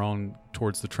as you draw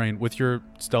towards the train. With your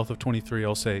stealth of 23,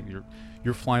 I'll say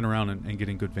you're flying around and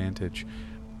getting good vantage.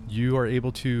 You are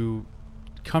able to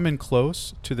come in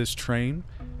close to this train,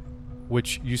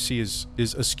 which you see is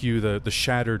askew, the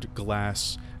shattered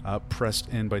glass pressed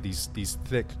in by these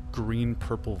thick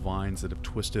green-purple vines that have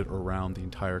twisted around the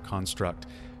entire construct.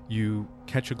 You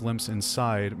catch a glimpse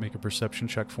inside. Make a perception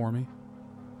check for me.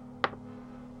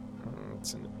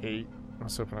 It's an 8. I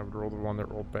was hoping I would roll the one that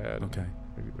rolled bad. Okay.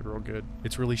 Maybe it would roll good.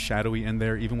 It's really shadowy in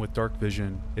there, even with dark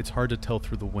vision. It's hard to tell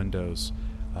through the windows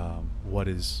what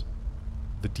is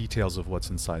the details of what's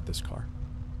inside this car.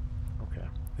 Okay.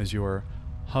 As you are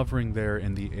hovering there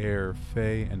in the air,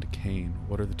 Faye and Kane,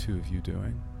 what are the 2 of you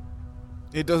doing?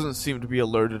 It doesn't seem to be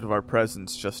alerted of our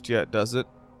presence just yet, does it?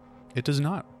 It does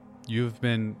not. You have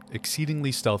been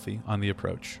exceedingly stealthy on the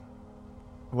approach.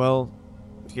 Well,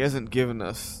 he hasn't given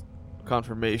us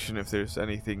confirmation if there's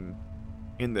anything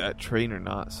in that train or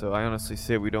not, so I honestly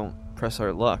say we don't press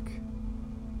our luck.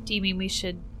 Do you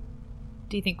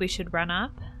think we should run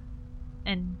up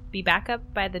and be back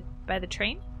up by the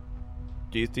train?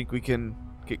 Do you think we can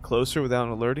get closer without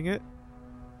alerting it?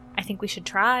 I think we should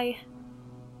try.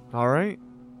 All right.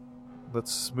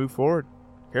 Let's move forward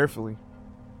carefully.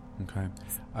 Okay.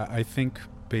 I think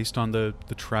based on the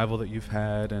travel that you've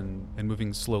had and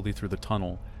moving slowly through the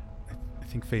tunnel, I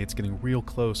think, Faye, it's getting real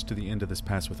close to the end of this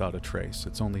pass without a trace.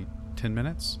 It's only 10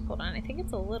 minutes? Hold on, I think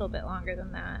it's a little bit longer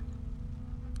than that.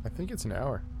 I think it's an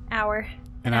hour.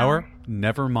 An hour?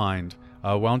 Never mind.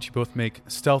 Why don't you both make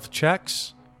stealth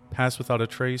checks? Pass without a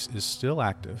trace is still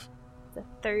active. It's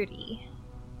a 30.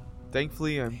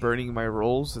 Thankfully, I'm burning my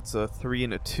rolls. It's a 3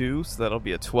 and a 2, so that'll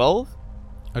be a 12.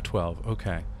 A 12,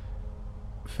 okay.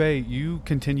 Faye, you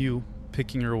continue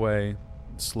picking your way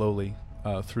slowly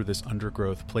through this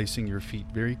undergrowth, placing your feet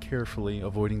very carefully,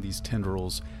 avoiding these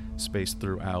tendrils spaced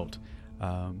throughout.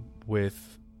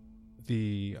 With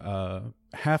the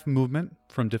half movement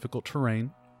from difficult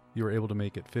terrain, you were able to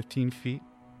make it 15 feet,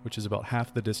 which is about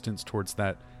half the distance towards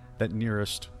that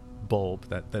nearest bulb,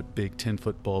 that big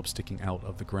 10-foot bulb sticking out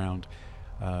of the ground.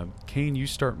 Kane, you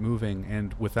start moving,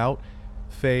 and without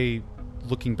Faye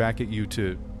looking back at you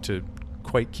to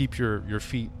quite keep your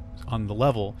feet on the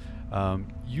level,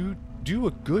 you do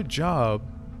a good job,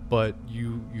 but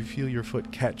you feel your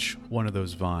foot catch one of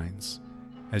those vines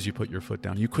as you put your foot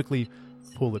down. You quickly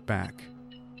pull it back,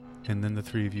 and then the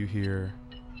three of you hear,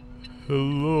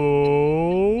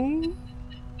 "Hello?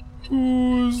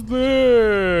 Who's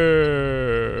there?"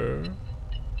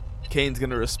 Kane's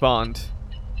gonna respond.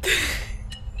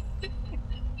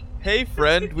 Hey,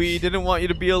 friend, we didn't want you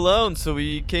to be alone, so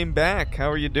we came back. How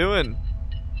are you doing?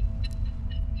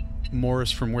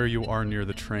 Morris, from where you are near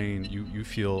the train, you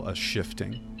feel a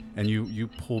shifting, and you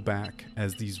pull back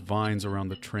as these vines around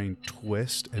the train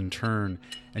twist and turn,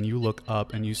 and you look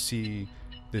up and you see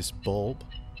this bulb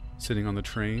sitting on the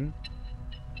train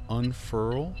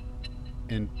unfurl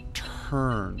and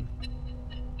turn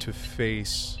to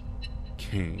face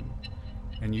Kane.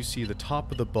 And you see the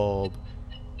top of the bulb,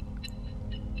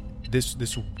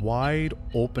 this wide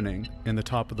opening in the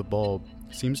top of the bulb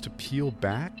seems to peel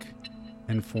back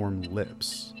and form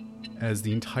lips as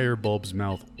the entire bulb's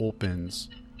mouth opens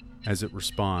as it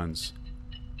responds.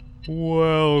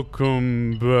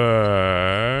 "Welcome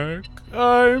back.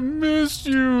 I missed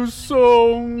you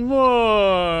so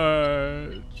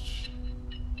much."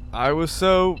 I was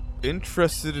so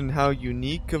interested in how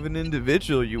unique of an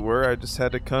individual you were. I just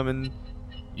had to come and,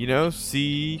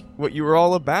 see what you were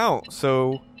all about.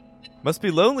 So, must be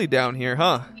lonely down here,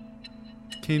 huh?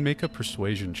 Kane, make a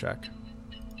persuasion check.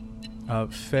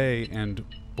 Faye and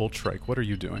Boltrike, what are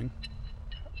you doing?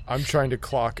 I'm trying to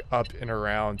clock up and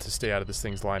around to stay out of this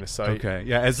thing's line of sight. Okay,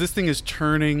 yeah, as this thing is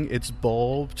turning its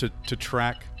bulb to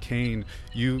track Kane,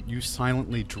 you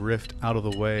silently drift out of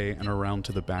the way and around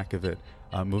to the back of it,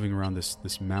 moving around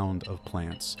this mound of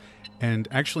plants. And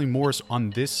actually, Morris, on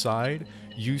this side,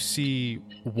 you see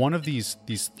one of these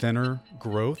thinner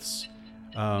growths.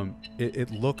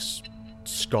 It looks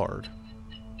scarred.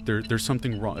 There's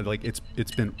something wrong. Like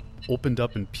it's been opened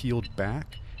up and peeled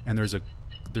back, and there's a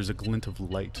glint of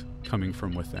light coming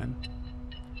from within.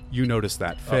 You notice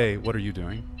that. Faye, what are you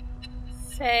doing?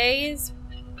 Faye is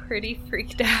pretty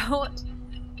freaked out,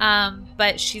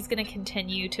 but she's going to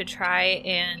continue to try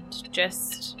and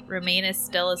just remain as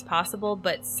still as possible,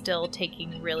 but still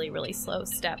taking really, really slow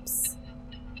steps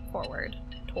forward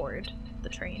toward the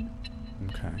train.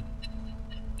 Okay.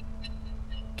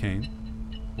 Kane,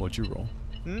 what'd you roll?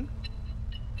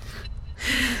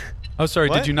 Oh, sorry.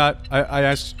 What? Did you not? I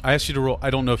asked you to roll. I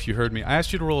don't know if you heard me. I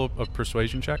asked you to roll a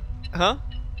persuasion check. Huh?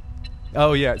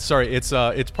 Oh yeah, sorry. It's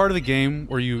part of the game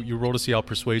where you roll to see how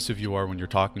persuasive you are when you're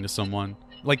talking to someone,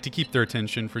 like to keep their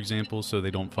attention, for example, so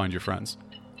they don't find your friends.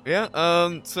 Yeah.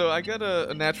 So I got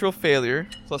a natural failure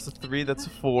plus a 3. That's a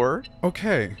 4.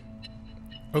 Okay.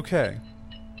 Okay.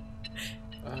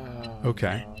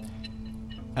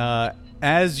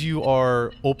 As you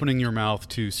are opening your mouth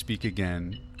to speak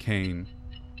again, Kane,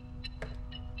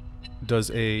 does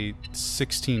a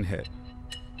 16 hit?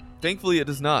 Thankfully, it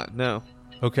does not. No.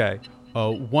 Okay.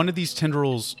 One of these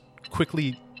tendrils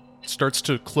quickly starts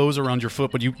to close around your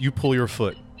foot, but you pull your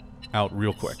foot out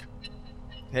real quick.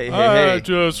 Hey. I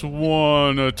just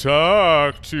want to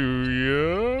talk to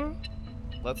you.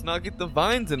 Let's not get the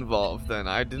vines involved, then.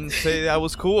 I didn't say I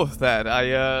was cool with that.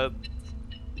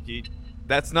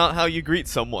 That's not how you greet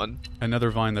someone.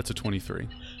 Another vine, that's a 23.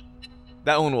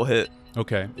 That one will hit.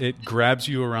 Okay. It grabs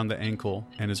you around the ankle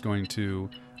and is going to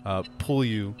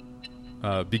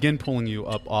begin pulling you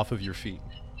up off of your feet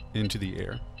into the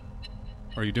air.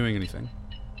 Are you doing anything?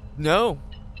 No.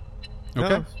 Okay.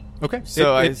 No. Okay.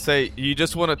 So I say, you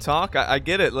just want to talk? I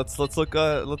get it. Let's look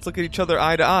at each other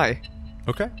eye to eye.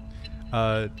 Okay.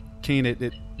 Kane,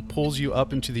 it pulls you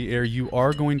up into the air. You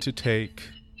are going to take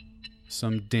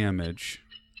some damage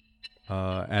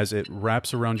as it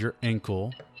wraps around your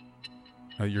ankle.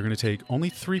 You're going to take only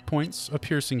 3 points of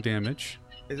piercing damage.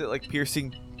 Is it like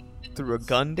piercing through a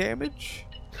gun damage?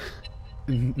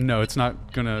 No, it's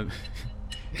not gonna.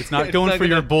 It's not going for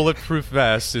your bulletproof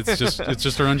vest. It's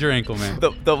just around your ankle, man.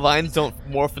 The vines don't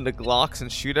morph into Glocks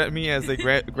and shoot at me as they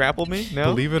grapple me. No.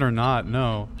 Believe it or not,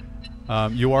 no.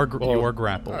 You are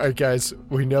grappled. All right, guys.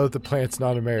 We know the plant's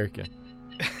not American.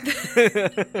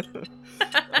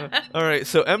 All right,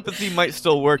 so empathy might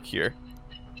still work here.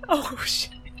 Oh, shit.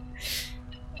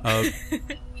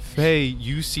 Faye,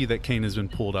 you see that Kane has been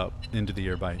pulled up into the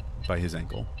air by his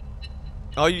ankle.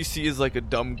 All you see is like a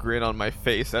dumb grin on my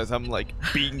face as I'm like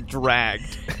being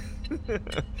dragged.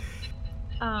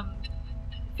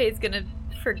 Faye's gonna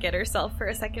forget herself for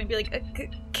a second and be like,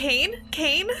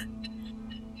 Kane?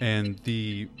 And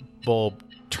the bulb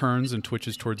turns and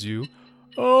twitches towards you.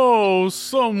 Oh,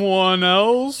 someone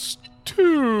else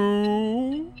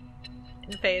 2.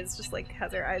 And Faye is just like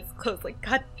has her eyes closed, like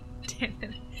God damn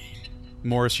it.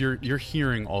 Morris, you're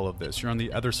hearing all of this. You're on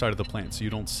the other side of the plant, so you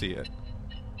don't see it.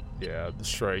 Yeah, the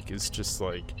Shrike is just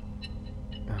like,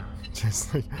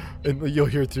 and you'll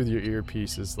hear through your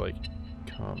earpieces like,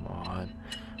 come on.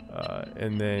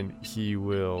 And then he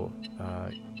will,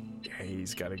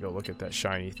 he's got to go look at that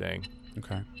shiny thing.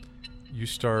 Okay. You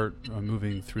start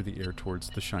moving through the air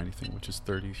towards the shiny thing, which is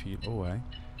 30 feet away.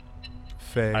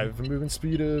 Faye. I have a movement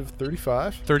speed of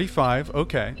 35. 35,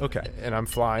 okay. And I'm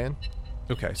flying.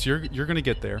 Okay, so you're going to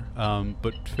get there.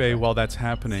 But Faye, while that's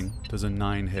happening, does a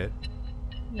 9 hit?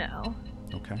 No.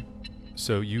 Okay.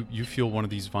 So you feel one of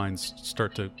these vines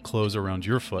start to close around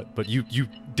your foot, but you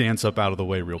dance up out of the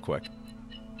way real quick.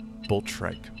 Bolt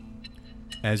strike.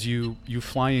 As you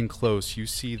fly in close, you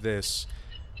see this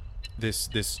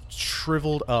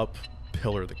shriveled up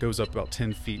pillar that goes up about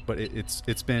 10 feet, but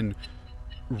it's been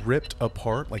ripped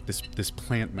apart. Like this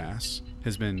plant mass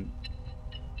has been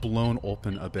blown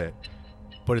open a bit.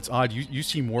 But it's odd. You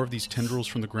see more of these tendrils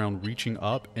from the ground reaching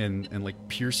up and like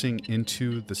piercing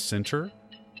into the center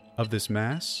of this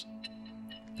mass.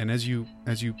 And as you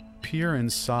peer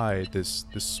inside this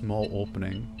small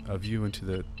opening, a view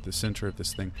into the center of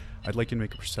this thing, I'd like you to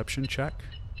make a perception check.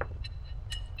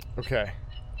 Okay.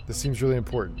 This seems really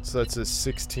important. So that's a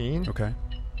 16. Okay.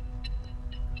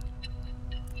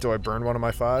 Do I burn one of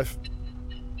my 5?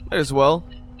 Might as well.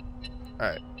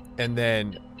 Alright. And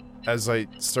then as I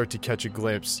start to catch a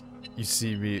glimpse, you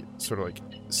see me sort of like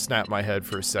snap my head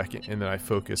for a second, and then I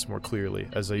focus more clearly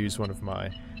as I use one of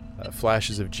my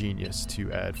flashes of genius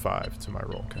to add 5 to my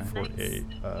roll for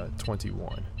a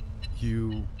 21.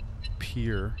 You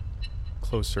peer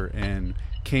closer, and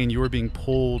Kane, you are being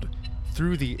pulled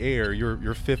through the air.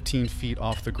 You're 15 feet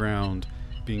off the ground,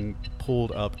 being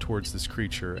pulled up towards this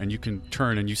creature, and you can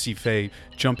turn and you see Faye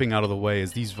jumping out of the way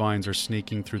as these vines are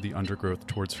snaking through the undergrowth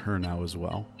towards her now as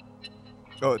well.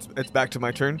 Oh, it's back to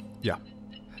my turn? Yeah.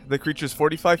 The creature's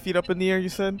 45 feet up in the air, you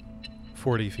said?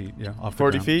 40 feet, yeah. Off the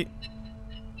 40 ground. feet?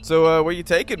 So, where you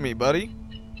taking me, buddy?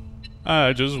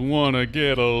 I just want to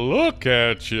get a look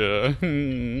at you.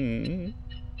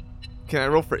 Can I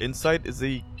roll for insight? Is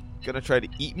he gonna try to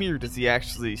eat me, or does he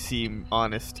actually seem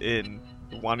honest in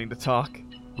wanting to talk?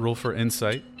 Roll for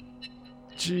insight.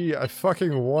 Gee, I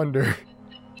fucking wonder.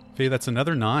 Faye, that's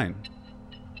another 9.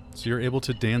 So you're able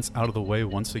to dance out of the way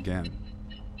once again.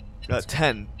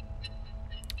 10.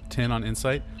 10 on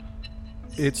insight.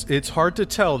 It's hard to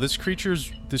tell. This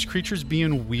creature's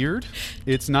being weird.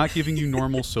 It's not giving you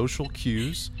normal social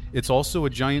cues. It's also a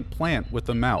giant plant with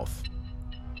a mouth.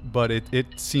 But it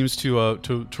seems to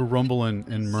rumble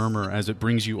and murmur as it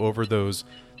brings you over those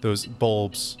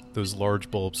bulbs, those large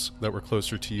bulbs that were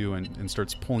closer to you, and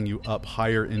starts pulling you up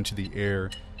higher into the air,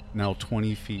 now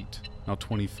 20 feet, now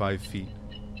 25 feet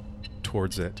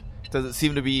towards it. Does it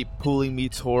seem to be pulling me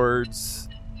towards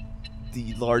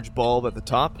the large bulb at the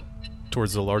top?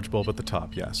 Towards the large bulb at the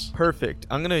top, yes. Perfect.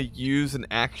 I'm going to use an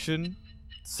action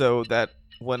so that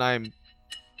when I'm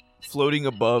floating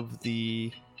above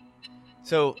the...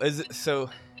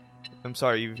 I'm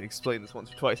sorry, you've explained this once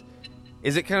or twice.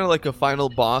 Is it kind of like a final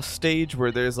boss stage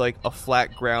where there's like a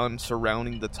flat ground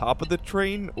surrounding the top of the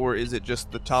train, or is it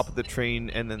just the top of the train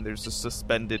and then there's a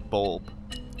suspended bulb?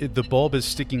 The bulb is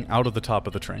sticking out of the top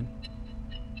of the train.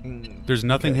 There's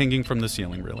nothing hanging from the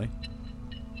ceiling, really.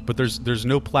 But there's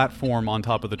no platform on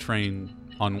top of the train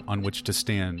on which to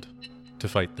stand to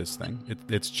fight this thing.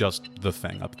 It's just the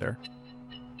thing up there.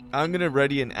 I'm going to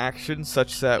ready an action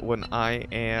such that when I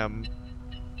am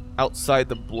outside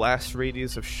the blast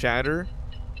radius of Shatter,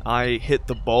 I hit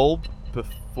the bulb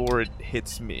before it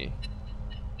hits me.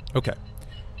 Okay.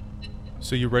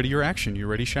 So you ready your action. You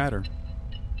ready Shatter.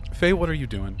 Faye, what are you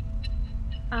doing?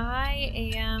 I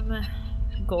am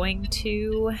going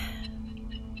to...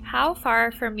 How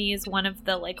far from me is one of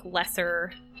the,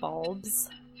 lesser bulbs?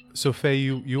 So, Faye,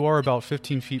 you are about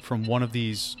 15 feet from one of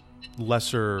these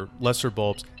lesser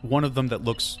bulbs. One of them that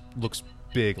looks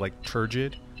big, like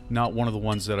turgid. Not one of the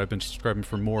ones that I've been describing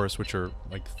for Morris, which are,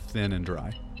 thin and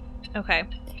dry. Okay.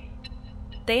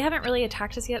 They haven't really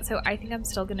attacked us yet, so I think I'm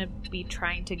still going to be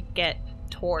trying to get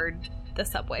toward the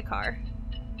subway car.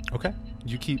 Okay.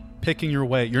 You keep picking your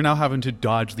way. You're now having to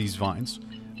dodge these vines.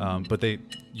 But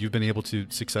you've been able to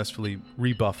successfully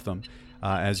rebuff them.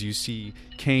 As you see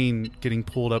Kane getting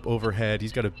pulled up overhead,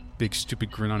 he's got a big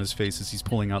stupid grin on his face as he's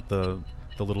pulling out the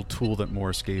little tool that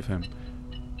Morris gave him.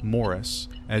 Morris,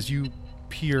 as you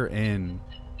peer in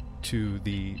to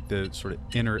the sort of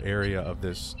inner area of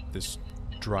this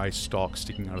dry stalk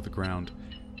sticking out of the ground,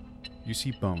 you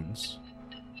see bones.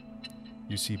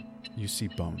 You see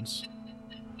bones.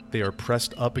 They are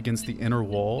pressed up against the inner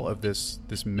wall of this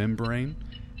membrane.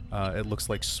 It looks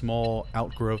like small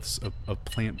outgrowths of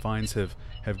plant vines have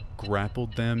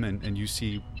grappled them, and you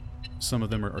see some of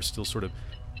them are still sort of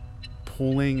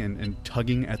pulling and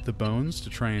tugging at the bones to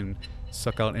try and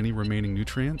suck out any remaining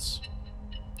nutrients.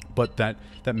 But that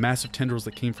massive tendrils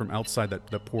that came from outside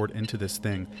that poured into this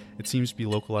thing, it seems to be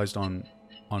localized on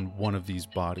one of these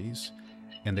bodies,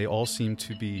 and they all seem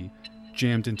to be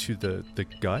jammed into the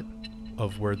gut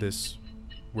of where this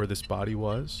body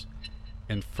was.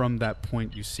 And from that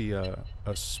point, you see a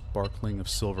sparkling of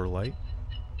silver light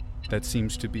that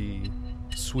seems to be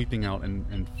sweeping out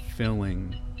and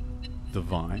filling the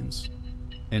vines.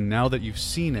 And now that you've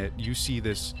seen it, you see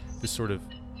this sort of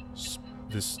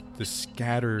this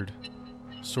scattered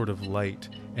sort of light,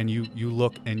 and you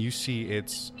look and you see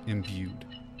it's imbued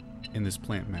in this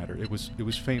plant matter. It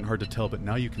was faint, hard to tell, but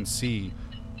now you can see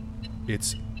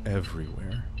it's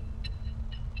everywhere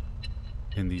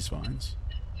in these vines.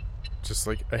 Just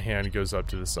like a hand goes up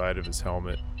to the side of his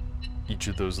helmet, each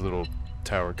of those little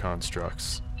tower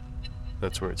constructs,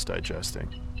 that's where it's digesting.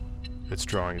 It's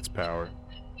drawing its power.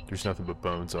 There's nothing but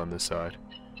bones on this side.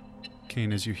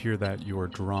 Kane, as you hear that, you are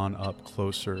drawn up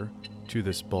closer to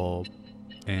this bulb,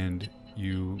 and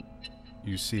you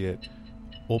see it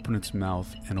open its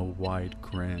mouth in a wide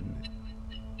grin,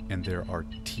 and there are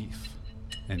teeth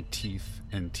and teeth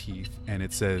and teeth, and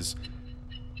it says,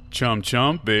 "Chum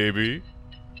chum, baby."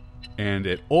 And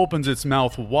it opens its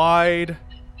mouth wide,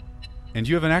 and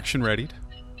you have an action readied.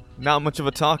 Not much of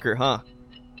a talker, huh?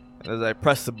 As I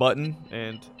press the button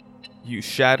and you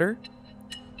shatter.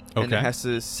 Okay. And it has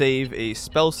to save a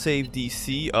spell save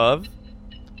DC of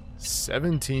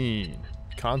 17.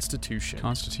 Constitution.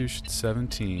 Constitution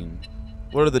 17.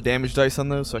 What are the damage dice on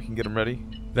those so I can get them ready?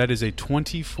 That is a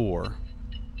 24.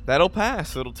 That'll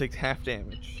pass, so it'll take half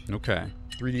damage. Okay.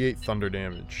 3d8 thunder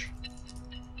damage.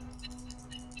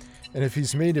 And if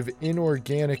he's made of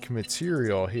inorganic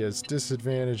material, he has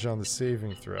disadvantage on the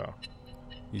saving throw.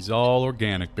 He's all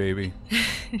organic, baby.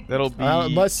 That'll be...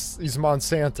 unless he's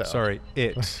Monsanto. Sorry,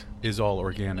 it is all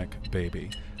organic,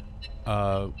 baby.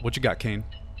 What you got, Kane?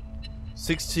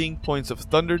 16 points of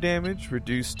thunder damage,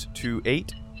 reduced to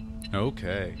 8.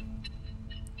 Okay.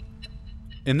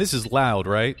 And this is loud,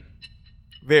 right?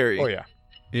 Very. Oh, yeah.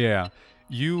 Yeah.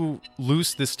 You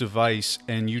loose this device,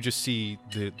 and you just see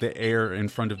the air in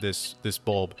front of this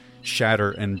bulb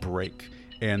shatter and break.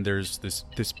 And there's this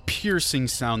piercing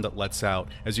sound that lets out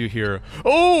as you hear,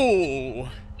 "Oh!"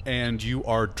 And you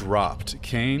are dropped.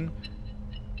 Kane,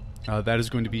 that is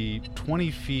going to be 20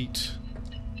 feet.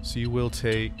 So you will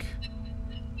take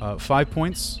 5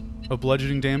 points of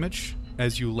bludgeoning damage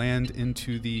as you land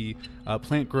into the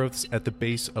plant growths at the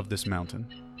base of this mountain.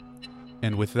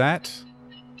 And with that,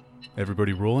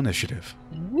 everybody roll initiative.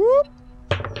 Whoop!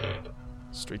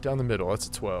 Straight down the middle. That's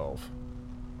a 12.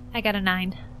 I got a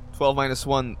 9. 12 minus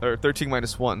 1, or 13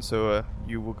 minus 1, so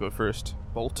you will go first.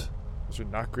 Bolt. Those are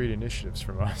not great initiatives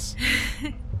from us.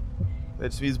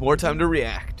 That just means more time to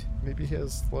react. Maybe he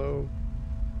has slow.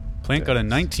 Plant got a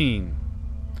 19.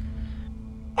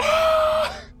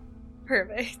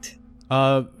 Perfect.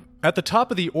 At the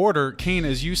top of the order, Kane,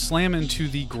 as you slam into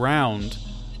the ground,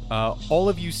 all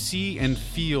of you see and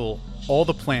feel all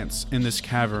the plants in this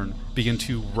cavern begin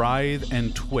to writhe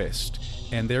and twist,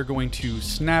 and they're going to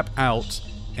snap out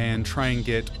and try and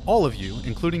get all of you,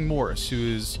 including Morris, who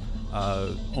is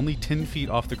only 10 feet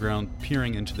off the ground,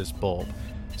 peering into this bulb.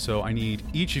 So I need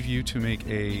each of you to make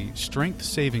a strength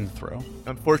saving throw.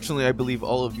 Unfortunately, I believe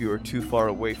all of you are too far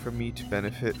away from me to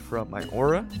benefit from my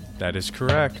aura. That is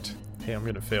correct. Hey, I'm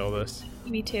going to fail this.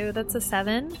 Me too. That's a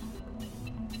 7.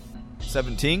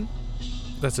 17.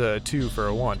 That's a 2 for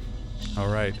a 1. All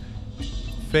right.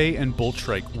 Faye and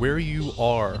Boltrike, where you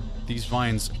are, these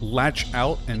vines latch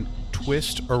out and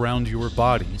twist around your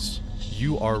bodies.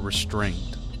 You are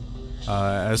restrained.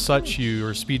 As such,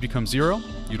 your speed becomes 0.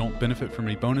 You don't benefit from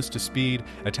any bonus to speed.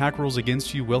 Attack rolls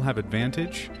against you will have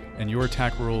advantage, and your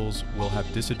attack rolls will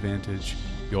have disadvantage.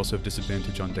 You also have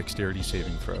disadvantage on dexterity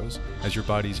saving throws, as your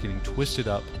body is getting twisted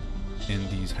up in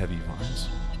these heavy vines.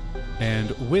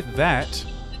 And with that,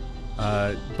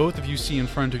 both of you see in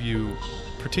front of you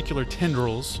particular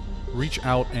tendrils reach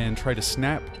out and try to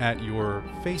snap at your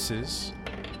faces.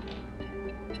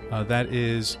 That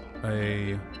is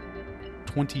a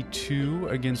 22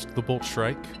 against the bolt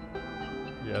strike.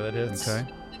 Yeah, that hits. Okay.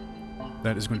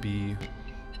 That is going to be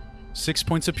 6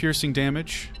 points of piercing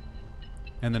damage.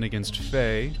 And then against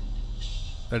Faye,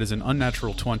 that is an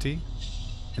unnatural 20.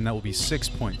 And that will be 6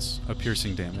 points of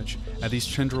piercing damage. As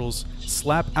these tendrils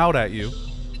slap out at you,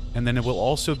 and then it will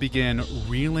also begin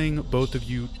reeling both of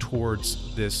you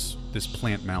towards this this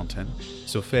plant mountain.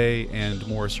 So Faye and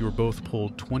Morris, you were both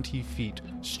pulled 20 feet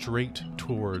straight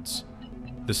towards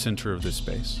the center of this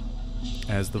space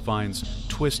as the vines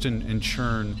twist and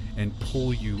churn and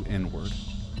pull you inward.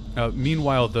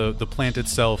 Meanwhile, the plant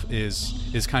itself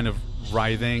is kind of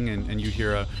writhing, and you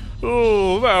hear a,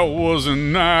 "Oh, that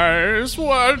wasn't nice.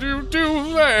 Why'd you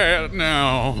do that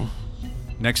now?"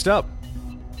 Next up,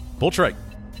 Bulltrike.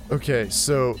 Okay,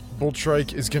 so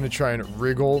Bulltrike is going to try and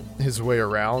wriggle his way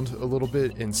around a little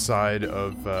bit inside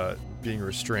of being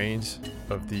restrained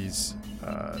of these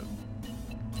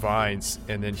vines,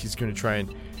 and then he's going to try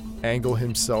and angle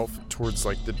himself towards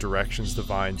like the directions the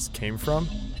vines came from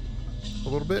a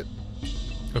little bit.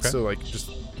 Okay. So like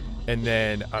and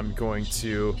then I'm going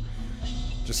to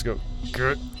just go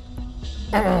get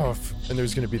off, and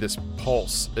there's going to be this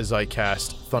pulse as I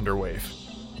cast Thunder Wave.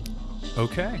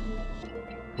 Okay.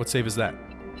 What save is that?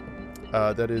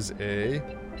 That is a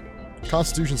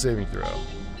Constitution saving throw.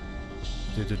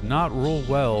 They did not roll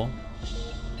well.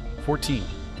 14.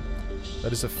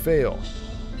 That is a fail.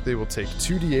 They will take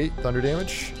 2d8 thunder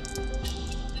damage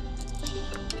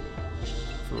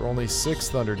for only 6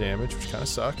 thunder damage, which kind of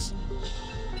sucks.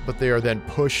 But they are then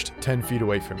pushed 10 feet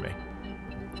away from me.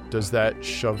 Does that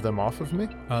shove them off of me?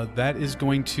 That is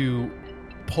going to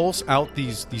pulse out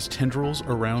these tendrils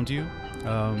around you.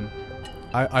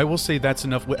 I will say that's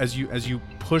enough. As you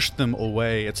push them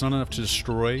away, it's not enough to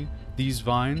destroy these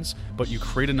vines, but you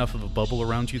create enough of a bubble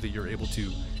around you that you're able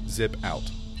to zip out.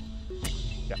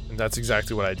 Yeah, and that's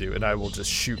exactly what I do, and I will just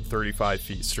shoot 35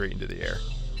 feet straight into the air.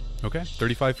 Okay,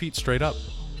 35 feet straight up.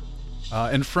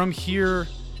 And from here,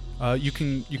 you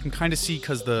can kind of see,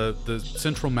 because the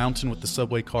central mountain with the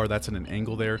subway car, that's at an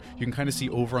angle there. You can kind of see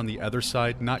over on the other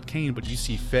side, not Kane, but you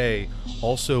see Faye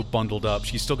also bundled up.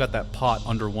 She's still got that pot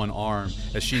under one arm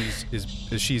as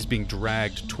she's being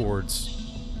dragged towards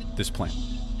this plant.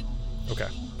 Okay,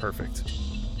 perfect.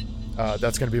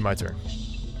 That's going to be my turn.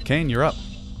 Kane, you're up.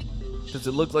 Does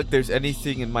it look like there's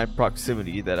anything in my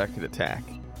proximity that I could attack?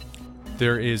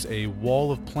 There is a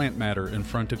wall of plant matter in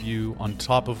front of you, on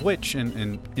top of which,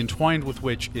 and entwined with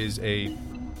which, is a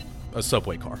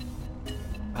subway car.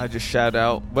 I just shout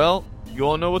out, "Well, you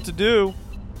all know what to do."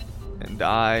 And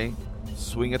I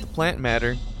swing at the plant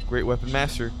matter. Great Weapon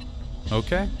Master.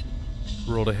 Okay.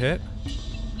 Roll to hit.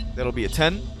 That'll be a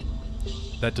 10.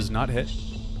 That does not hit.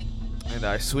 And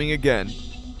I swing again.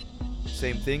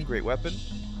 Same thing, Great Weapon.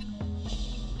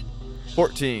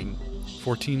 14.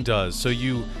 14 does. So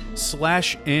you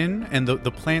slash in, and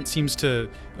the plant seems to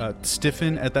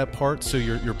stiffen at that part, so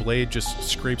your blade just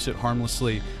scrapes it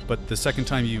harmlessly. But the second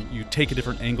time you take a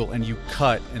different angle and you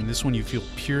cut, and this one you feel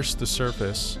pierce the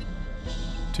surface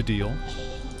to deal.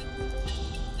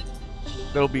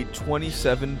 That'll be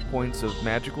 27 points of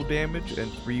magical damage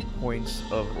and 3 points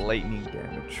of lightning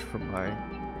damage from my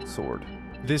sword.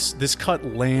 This cut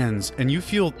lands, and you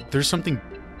feel there's something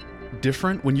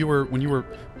different. When you were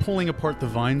pulling apart the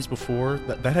vines before,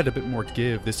 that had a bit more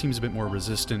give. This seems a bit more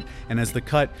resistant, and as the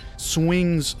cut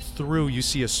swings through, you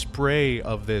see a spray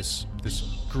of this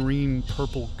green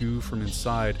purple goo from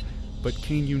inside. But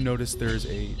Kane, you notice there's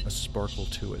a sparkle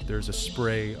to it. There's a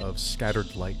spray of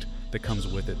scattered light that comes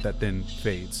with it that then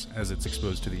fades as it's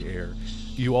exposed to the air.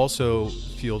 You also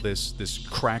feel this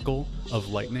crackle of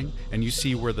lightning, and you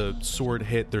see where the sword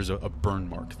hit, there's a burn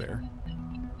mark there,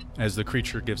 as the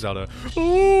creature gives out a,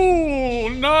 "Ooh,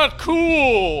 not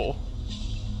cool!"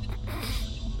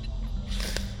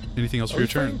 Anything else for your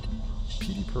turn?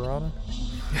 Petey Piranha?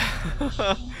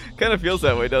 Kind of feels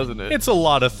that way, doesn't it? It's a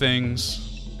lot of things.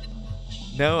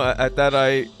 No, at that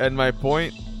I end my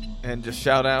point and just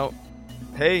shout out,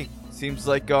 "Hey, seems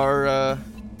like our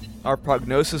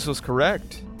prognosis was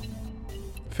correct."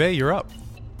 Faye, you're up.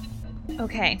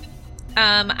 Okay.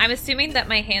 I'm assuming that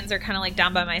my hands are kind of like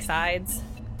down by my sides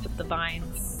with the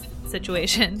vines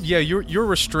situation. Yeah, you're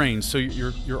restrained, so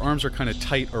your arms are kind of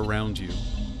tight around you.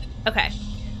 Okay.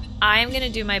 I'm going to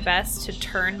do my best to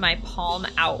turn my palm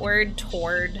outward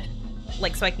toward,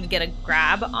 like, so I can get a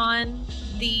grab on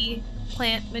the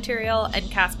plant material and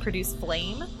cast Produce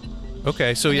Flame.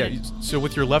 Okay, so so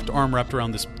with your left arm wrapped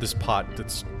around this pot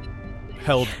that's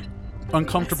held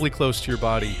uncomfortably close to your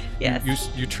body, Yes.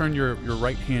 you turn your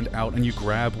right hand out and you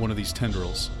grab one of these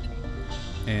tendrils,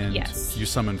 and Yes. you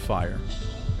summon fire.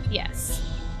 Yes.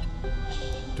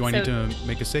 Do I need to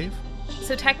make a save?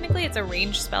 So technically it's a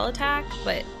ranged spell attack,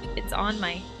 but it's on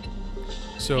my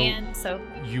hand, so...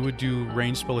 You would do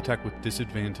ranged spell attack with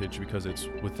disadvantage because it's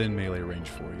within melee range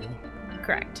for you.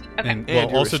 Correct. Okay. And you're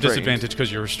also restrained. disadvantage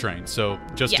because you're restrained, so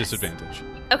just Yes. disadvantage.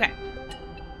 Okay.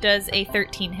 Does a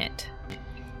 13 hit?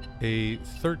 A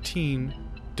 13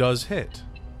 does hit.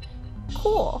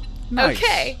 Cool. Nice.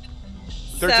 Okay.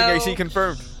 13 AC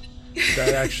confirmed.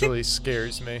 That actually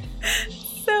scares me.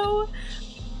 So,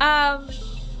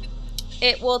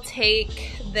 it will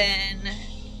take then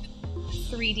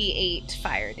 3d8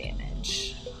 fire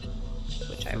damage,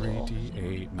 which I will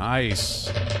 3d8.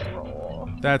 Nice. roll.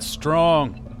 That's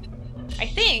strong. I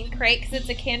think, right? Because it's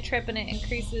a cantrip and it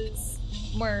increases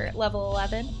more level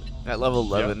 11. At level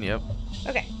 11, yep.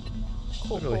 Okay.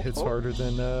 Cool. It really cool, hits cool. harder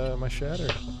than my shatter.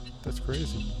 That's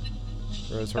crazy.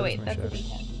 Or as Oh hard wait, as my that's a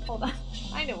shatter. d10. Hold on.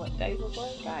 I know what dice look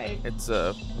like, guys. It's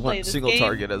Play one this single game.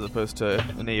 target as opposed to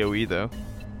an AoE, though.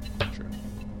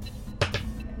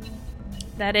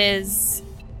 That is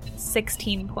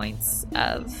 16 points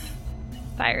of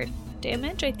fire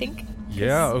damage, I think.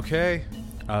 Yeah, okay.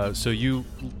 So you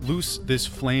loose this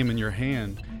flame in your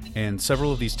hand, and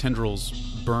several of these tendrils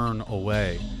burn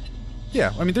away.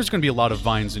 Yeah, I mean, there's going to be a lot of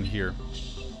vines in here.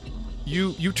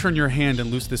 You turn your hand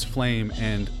and loose this flame,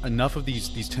 and enough of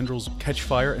these tendrils catch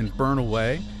fire and burn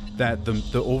away that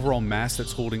the overall mass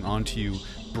that's holding onto you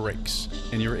breaks,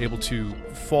 and you're able to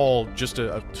fall just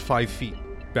a 5 feet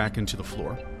back into the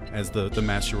floor as the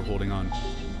mass you were holding on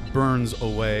burns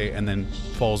away and then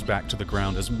falls back to the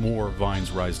ground as more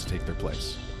vines rise to take their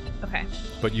place. Okay.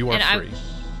 But you are And free.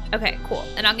 Okay, cool.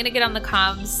 And I'm going to get on the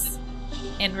comms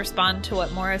and respond to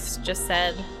what Morris just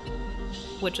said,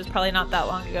 which was probably not that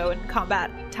long ago in combat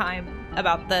time,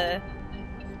 about the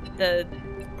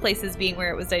places being where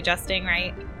it was digesting,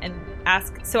 right? And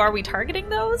ask, so are we targeting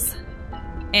those?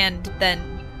 And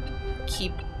then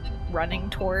keep running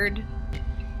toward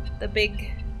the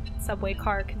big subway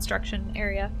car construction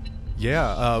area.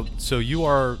 Yeah, so you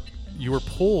were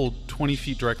pulled 20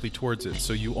 feet directly towards it,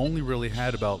 so you only really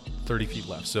had about 30 feet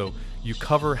left. So you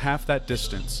cover half that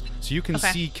distance. So you can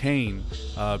see Kane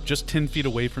just 10 feet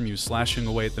away from you, slashing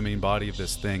away at the main body of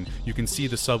this thing. You can see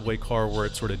the subway car where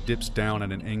it sort of dips down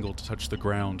at an angle to touch the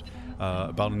ground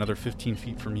about another 15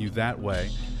 feet from you that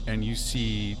way. And you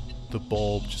see the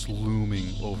bulb just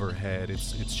looming overhead,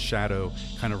 its shadow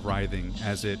kind of writhing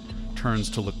as it turns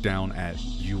to look down at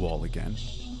you all again.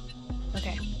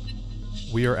 Okay.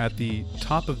 We are at the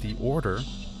top of the order.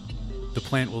 The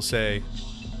plant will say,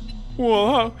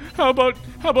 "Well, how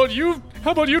about you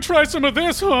try some of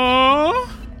this, huh?"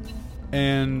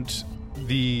 And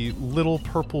the little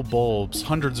purple bulbs,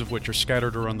 hundreds of which are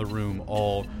scattered around the room,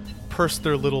 all purse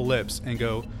their little lips and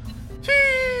go,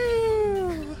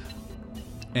 "Phew."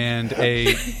 And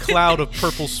a cloud of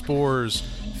purple spores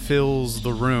fills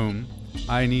the room.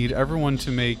 I need everyone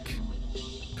to make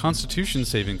Constitution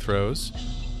saving throws.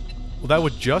 Well, that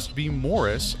would just be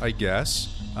Morris, I guess,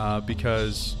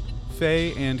 because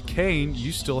Faye and Kane,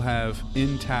 you still have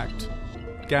intact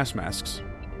gas masks.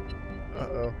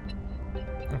 Uh-oh.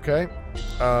 Okay.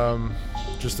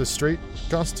 Just a straight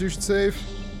Constitution save?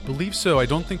 Believe so. I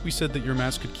don't think we said that your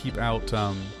mask could keep out...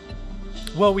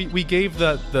 Well, we gave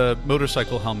the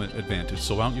motorcycle helmet advantage,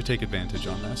 so why don't you take advantage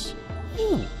on this?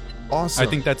 Ooh, awesome.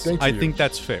 I think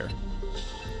that's fair.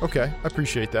 Okay, I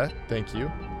appreciate that. Thank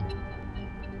you.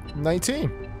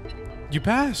 19. You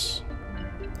pass.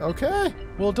 Okay.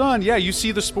 Well done. Yeah, you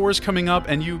see the spores coming up,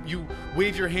 and you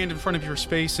wave your hand in front of your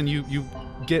space, and you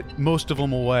get most of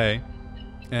them away,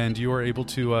 and you are able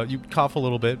to you cough a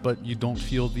little bit, but you don't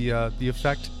feel the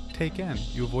effect take in.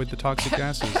 You avoid the toxic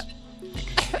gases.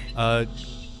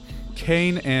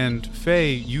 Kane and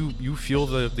Faye, you feel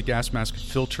the gas mask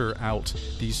filter out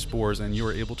these spores, and you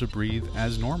are able to breathe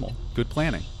as normal. Good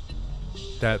planning.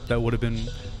 That would have been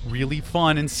really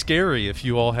fun and scary if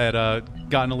you all had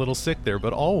gotten a little sick there,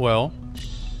 but all well.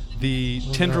 The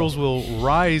tendrils will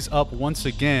rise up once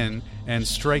again and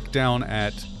strike down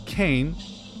at Kane,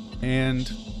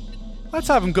 and let's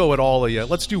have him go at all of you.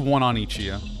 Let's do one on each of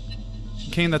you.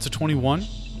 Kane, that's a 21.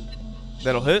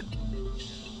 That'll hit.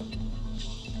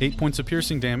 8 points of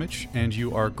piercing damage, and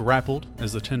you are grappled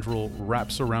as the tendril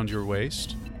wraps around your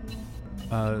waist.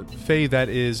 Faye, that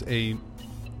is a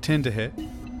 10 to hit.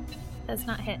 Does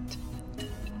not hit.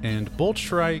 And Bolt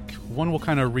Strike, one will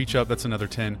kind of reach up, that's another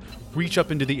 10, reach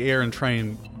up into the air and try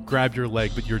and grab your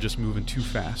leg, but you're just moving too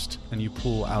fast, and you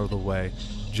pull out of the way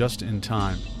just in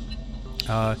time.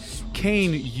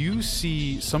 Kane, you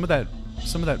see some of that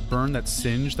burn, that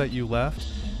singe that you left.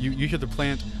 You hear the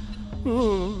plant,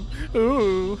 ooh,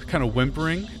 ooh, kind of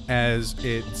whimpering as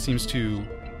it seems to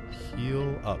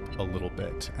heal up a little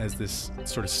bit as this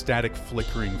sort of static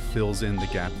flickering fills in the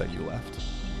gap that you left.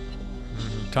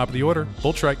 Top of the order,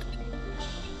 Bolt Strike.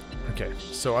 Okay,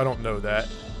 so I don't know that.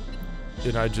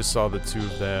 And I just saw the two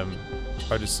of them.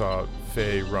 I just saw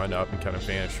Faye run up and kind of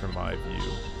vanish from my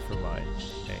view, from my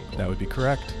angle. That would be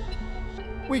correct.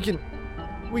 We can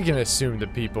assume the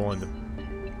people in the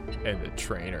and the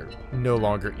train are no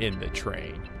longer in the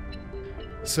train.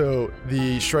 So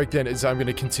the strike then is I'm going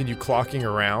to continue clocking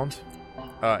around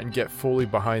and get fully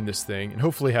behind this thing and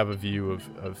hopefully have a view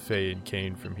of Faye and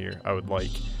Kane from here. I would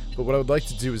like. But what I would like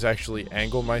to do is actually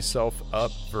angle myself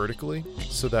up vertically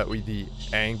so that way the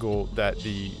angle that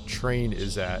the train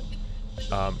is at,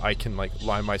 I can like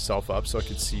line myself up so I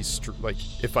could see, like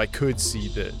if I could see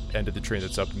the end of the train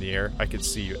that's up in the air, I could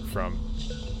see it from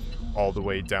all the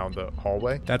way down the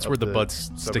hallway. That's where the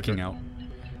butt's sticking out.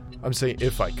 I'm saying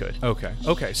if I could.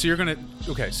 Okay. So you're gonna.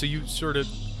 Okay. So you sort of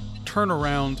turn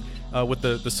around with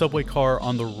the subway car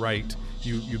on the right.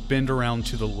 You bend around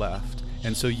to the left.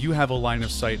 And so you have a line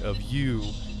of sight of you,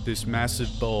 this massive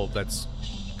bulb that's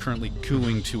currently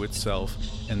cooling to itself,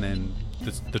 and then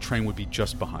the train would be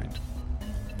just behind.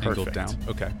 Angled Perfect. down.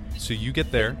 Okay. So you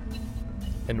get there.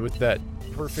 And with that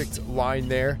perfect line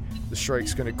there, the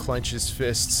strike's going to clench his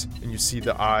fists, and you see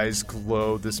the eyes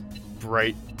glow this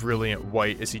bright, brilliant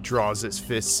white as he draws his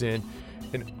fists in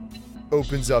and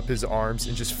opens up his arms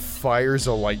and just fires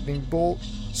a lightning bolt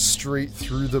straight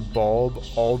through the bulb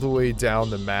all the way down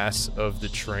the mass of the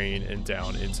train and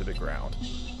down into the ground.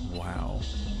 Wow.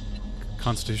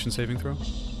 Constitution saving throw?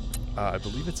 I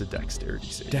believe it's a dexterity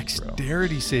saving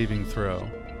Dexterity saving throw.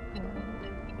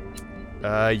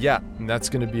 Yeah, and that's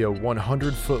going to be a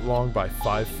 100-foot long by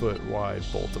 5-foot wide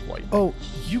bolt of lightning. Oh,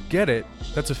 you get it.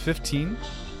 That's a 15.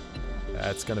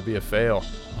 That's going to be a fail.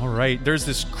 All right. There's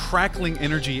this crackling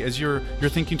energy as you're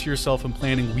thinking to yourself and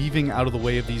planning, weaving out of the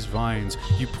way of these vines.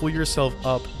 You pull yourself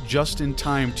up just in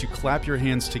time to clap your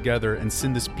hands together and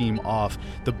send this beam off.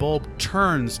 The bulb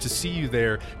turns to see you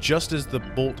there just as the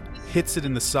bolt hits it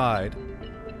in the side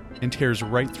and tears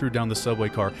right through down the subway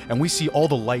car. And we see all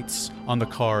the lights on the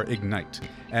car ignite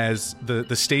as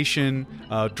the station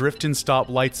Drifton stop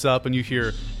lights up and you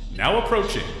hear, "Now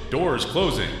approaching, doors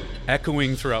closing,"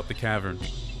 echoing throughout the cavern.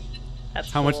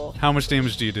 That's How much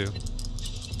damage do you do?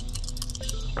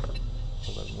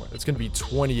 It's going to be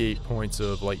 28 points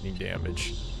of lightning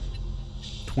damage.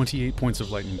 28 points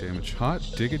of lightning damage. Hot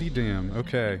diggity damn.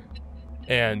 Okay.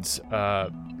 And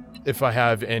if I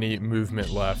have any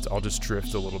movement left, I'll just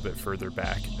drift a little bit further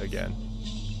back again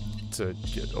to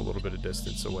get a little bit of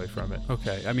distance away from it.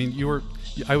 Okay. I mean,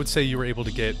 I would say you were able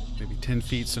to get maybe 10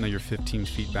 feet, so now you're 15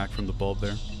 feet back from the bulb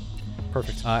there.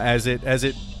 Perfect.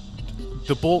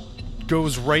 The bolt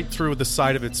goes right through the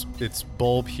side of its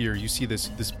bulb here. You see this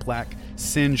black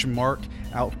singe mark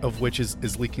out of which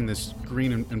is leaking this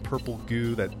green and purple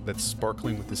goo that's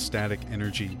sparkling with this static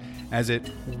energy. As it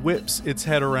whips its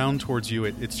head around towards you,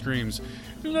 it screams,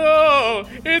 "No!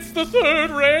 It's the third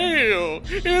rail!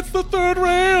 It's the third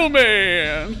rail,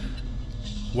 man!"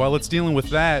 While it's dealing with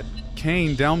that,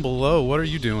 Kane, down below, what are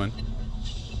you doing?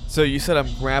 So you said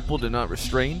I'm grappled and not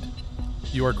restrained?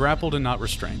 You are grappled and not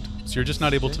restrained, so you're just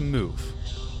not able to move.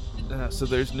 So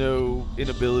there's no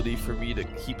inability for me to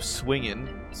keep swinging,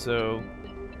 so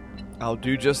I'll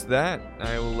do just that.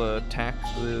 I will attack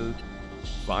the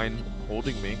vine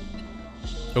holding me.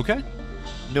 Okay.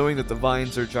 Knowing that the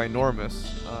vines are ginormous,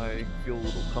 I feel a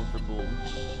little comfortable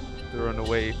throwing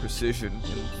away precision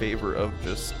in favor of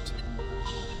just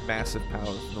massive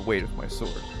power from the weight of my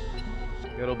sword.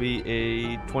 That'll be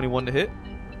a 21 to hit.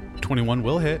 21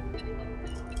 will hit.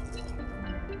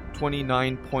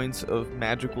 29 points of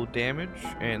magical damage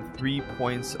and 3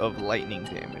 points of lightning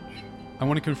damage. I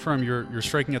want to confirm you're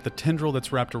striking at the tendril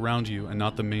that's wrapped around you and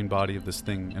not the main body of this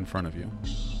thing in front of you.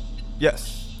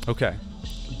 Yes. Okay.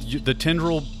 The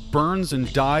tendril burns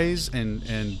and dies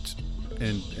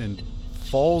and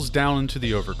falls down into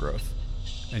the overgrowth,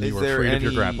 and you are free of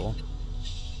your grapple.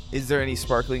 Is there any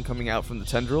sparkling coming out from the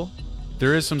tendril?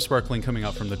 There is some sparkling coming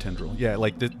out from the tendril. Yeah,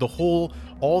 like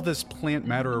all this plant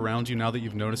matter around you, now that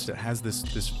you've noticed it, has this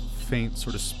faint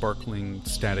sort of sparkling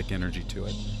static energy to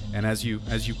it. And as you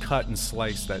cut and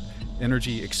slice, that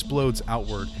energy explodes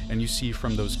outward, and you see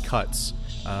from those cuts,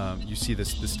 you see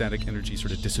this static energy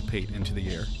sort of dissipate into the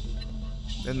air.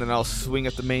 And then I'll swing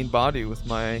at the main body with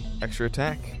my extra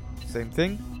attack. Same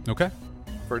thing. Okay.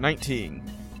 For 19.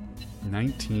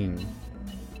 19.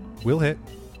 Will hit.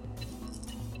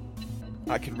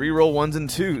 I can reroll 1s and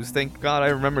 2s. Thank God I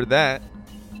remembered that.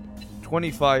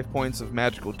 25 points of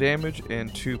magical damage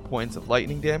and 2 points of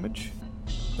lightning damage.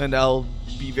 And I'll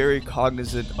be very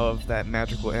cognizant of that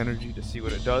magical energy to see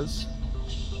what it does.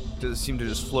 Does it seem to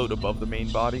just float above the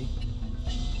main body?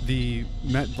 The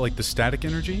static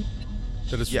energy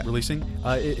that it's releasing,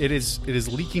 it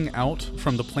is leaking out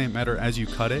from the plant matter as you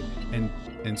cut it,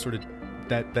 and sort of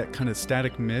that kind of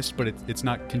static mist, but it's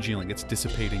not congealing. It's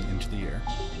dissipating into the air.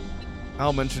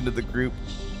 I'll mention to the group,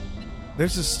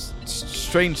 there's this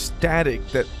strange static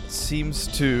that seems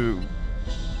to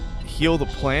heal the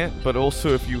plant, but also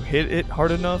if you hit it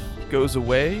hard enough, goes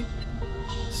away.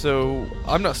 So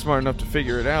I'm not smart enough to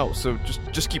figure it out, so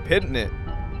just keep hitting it.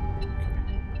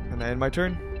 And I end my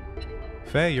turn.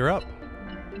 Faye, you're up.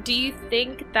 Do you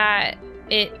think that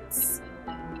its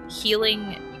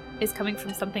healing is coming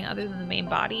from something other than the main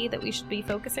body that we should be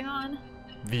focusing on?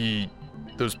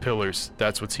 Those pillars,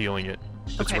 that's what's healing it.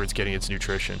 That's Okay. where it's getting its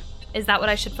nutrition. Is that what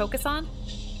I should focus on?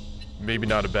 Maybe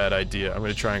not a bad idea. I'm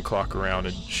going to try and clock around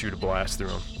and shoot a blast through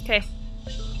them. Okay.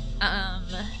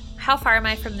 How far am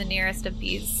I from the nearest of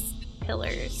these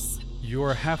pillars?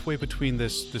 You're halfway between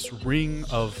this ring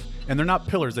of, and they're not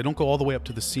pillars. They don't go all the way up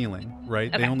to the ceiling, right?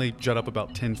 Okay. They only jut up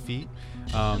about 10 feet.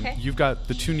 Okay. You've got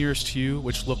the two nearest to you,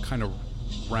 which look kind of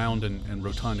round and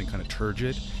rotund and kind of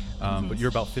turgid, but you're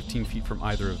about 15 feet from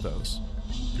either of those.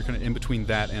 You're kind of in between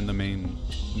that and the main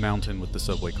mountain with the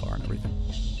subway car and everything.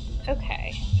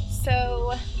 Okay.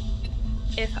 So,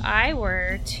 if I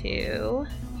were to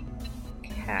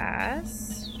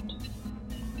cast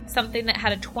something that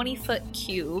had a 20-foot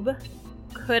cube,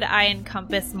 could I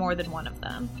encompass more than one of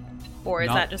them? Or is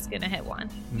Not- that just going to hit one?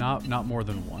 Not more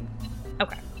than one.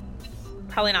 Okay.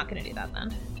 Probably not going to do that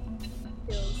then.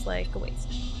 Feels like a waste.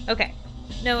 Okay.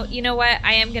 No, you know what?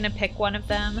 I am going to pick one of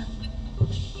them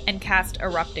and cast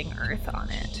Erupting Earth on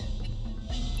it.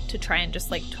 To try and just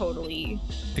like totally...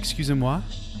 Excusez-moi?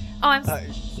 Oh,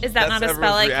 is that not a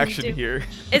spell I can reaction do? here.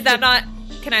 Is that not...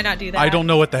 Can I not do that? I don't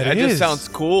know what that That is. just sounds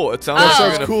cool. It sounds Oh. like Sounds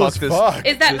you're gonna cool fuck as this. fuck.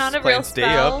 Is that this not a real plant stay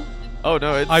spell? up. Oh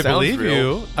no, it I sounds believe real.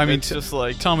 you. I mean, it's just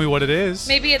like tell me what it is.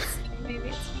 Maybe it's...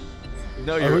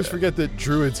 no. I You're always forget that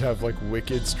druids have like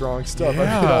wicked strong stuff. I mean,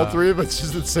 Yeah. all three of us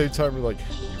just at the same time. We're like,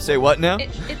 say what now?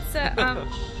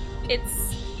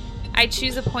 It's... I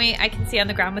choose a point I can see on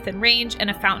the ground within range, and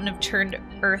a fountain of churned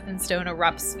earth and stone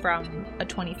erupts from a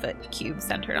 20-foot cube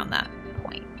centered on that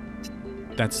point.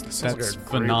 That's like a great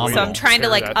phenomenal. way So I'm trying to tear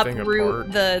like that thing uproot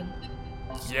apart. the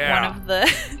Yeah. one of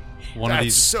the one of That's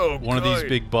these so one of these good.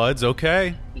 big buds.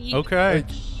 Okay. Ye- Okay.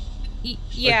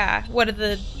 yeah, one of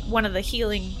the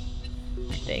healing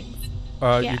things.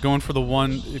 Yeah. You're going for the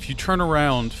one. If you turn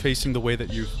around facing the way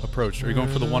that you've approached, are you going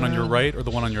for the one on your right or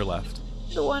the one on your left?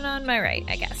 The one on my right,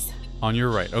 I guess. On your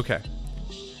right. Okay.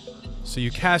 So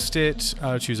you cast it.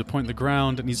 Choose a point in the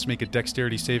ground. It needs to make a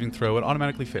dexterity saving throw. It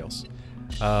automatically fails.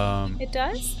 It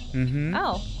does? Mm-hmm.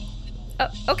 Oh,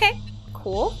 okay,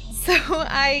 cool. So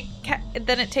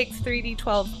then it takes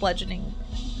 3d12 bludgeoning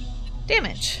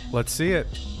damage. Let's see it.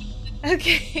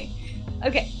 Okay.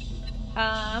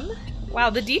 Wow,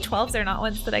 the d12s are not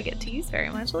ones that I get to use very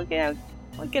much. Look at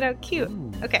how cute.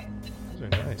 Ooh. Okay. those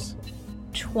are nice.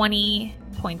 20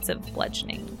 points of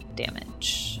bludgeoning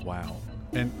damage. Wow.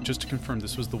 And just to confirm,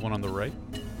 this was the one on the right.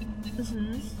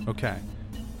 Mm-hmm. Okay.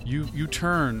 You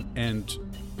turn and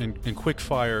quick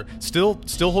fire, still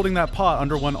holding that pot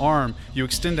under one arm. You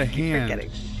extend a hand,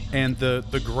 forgetting. and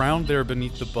the ground there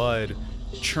beneath the bud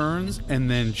churns and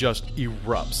then just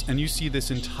erupts, and you see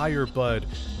this entire bud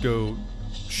go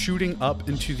shooting up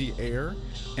into the air,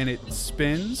 and it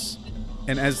spins.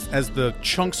 And as the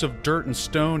chunks of dirt and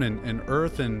stone and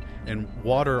earth and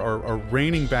water are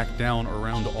raining back down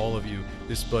around all of you,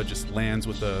 this bud just lands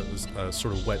with a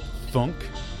sort of wet thunk,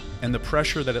 and the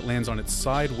pressure that it lands on its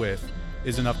side with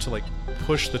is enough to like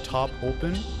push the top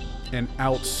open and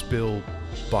out spill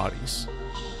bodies.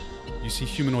 You see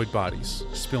humanoid bodies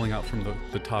spilling out from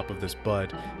the top of this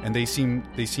bud, and they seem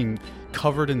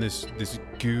covered in this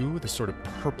goo, this sort of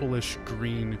purplish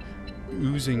green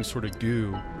oozing sort of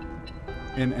goo.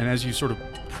 And as you sort of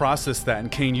process that,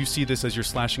 and Kane, you see this as you're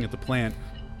slashing at the plant,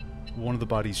 one of the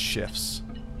bodies shifts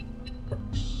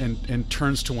and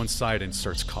turns to one side and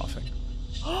starts coughing.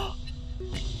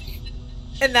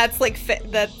 And that's like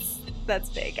that's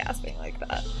Faye gasping like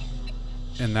that.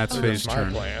 And that's Faye's my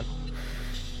turn. plan.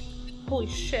 Holy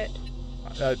shit.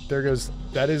 There goes.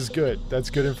 That is good. That's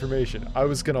good information. I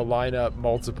was gonna line up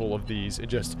multiple of these and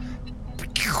just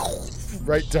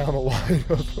right down the line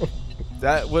of them.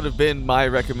 That would have been my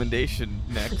recommendation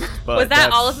next. But Was that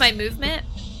that's- all of my movement?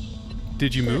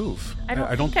 Did you move? I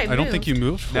don't think I I don't think you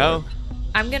moved. For No. it.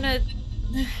 I'm gonna...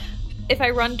 If I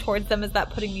run towards them, is that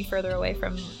putting me further away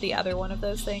from the other one of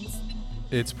those things?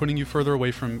 It's putting you further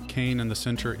away from Kane in the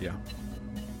center. Yeah.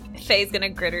 Faye's gonna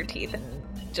grit her teeth and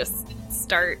just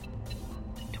start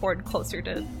toward closer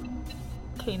to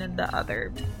Kane and the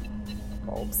other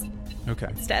bulbs Okay.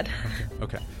 instead.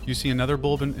 Okay. You see another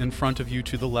bulb in front of you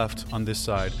to the left on this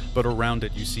side, but around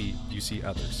it you see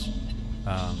others.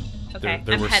 Okay,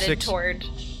 there I'm were headed 6. toward...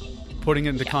 Putting it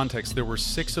into Yeah. context, there were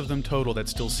 6 of them total that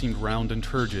still seemed round and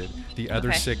turgid. The other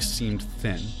Okay. 6 seemed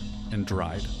thin. and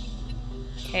dried.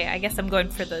 Okay, I guess I'm going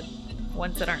for the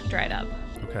ones that aren't dried up.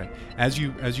 Okay. As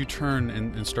you turn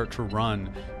and start to run,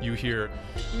 you hear,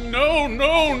 "No,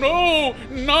 no, no!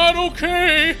 Not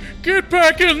okay! Get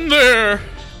back in there!"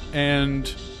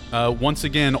 And once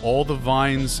again, all the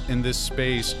vines in this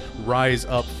space rise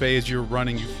up. Faye, as you're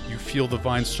running, you feel the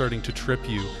vines starting to trip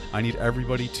you. I need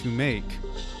everybody to make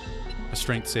a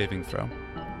strength saving throw.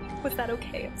 Was that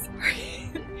okay? I'm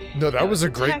sorry. No, that was a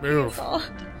great move.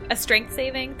 A strength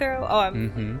saving throw? Oh,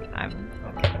 I'm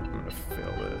okay. I'm gonna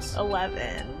fail this.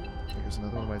 11. Here's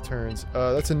another one of my turns.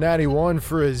 That's a natty 1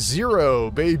 for a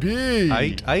 0, baby.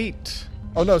 Eight.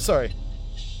 Oh no, sorry.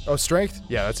 Oh, strength?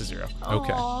 Yeah, that's a 0.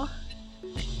 Okay. Aww.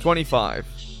 25.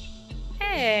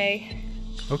 Hey.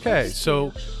 Okay,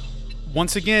 so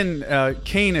once again,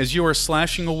 Kane, as you are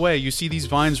slashing away, you see these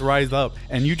vines rise up,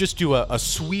 and you just do a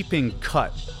sweeping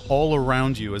cut all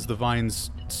around you as the vines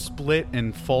split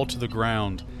and fall to the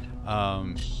ground,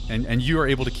 and you are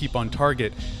able to keep on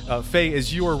target. Faye,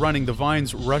 as you are running, the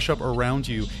vines rush up around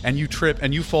you, and you trip,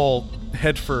 and you fall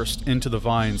headfirst into the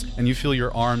vines, and you feel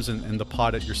your arms and the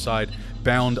pot at your side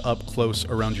bound up close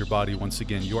around your body once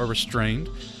again. You are restrained.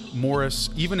 Morris,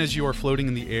 even as you are floating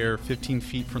in the air 15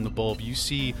 feet from the bulb, you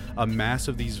see a mass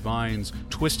of these vines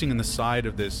twisting in the side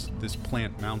of this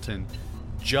plant mountain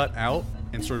jut out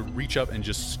and sort of reach up and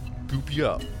just scoop you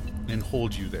up and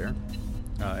hold you there.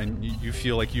 And you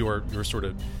feel like you are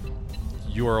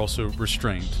also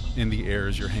restrained in the air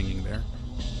as you're hanging there.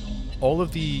 All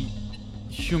of the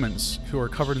humans who are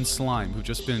covered in slime, who've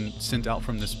just been sent out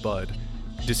from this bud,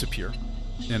 disappear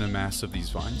in a mass of these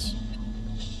vines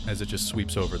as it just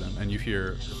sweeps over them, and you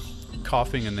hear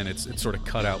coughing, and then it's sort of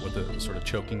cut out with a sort of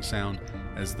choking sound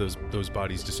as those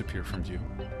bodies disappear from view.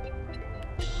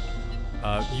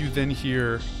 You then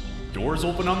hear doors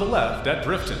open on the left at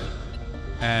Drifton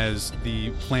as the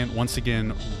plant once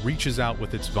again reaches out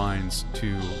with its vines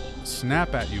to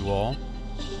snap at you all.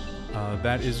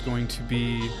 That is going to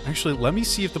be... Actually, let me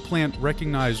see if the plant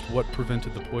recognized what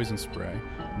prevented the poison spray.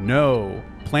 No.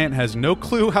 Plant has no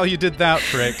clue how you did that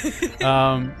trick.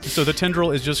 So the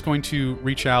tendril is just going to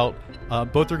reach out.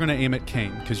 Both are going to aim at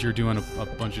Kane because you're doing a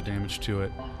bunch of damage to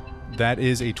it. That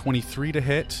is a 23 to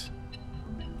hit.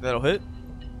 That'll hit.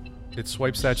 It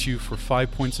swipes at you for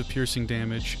 5 points of piercing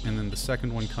damage, and then the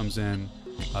second one comes in.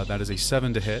 That is a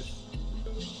 7 to hit.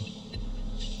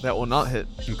 That will not hit.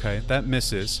 Okay, that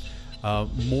misses.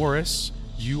 Morris,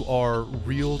 you are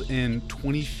reeled in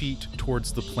 20 feet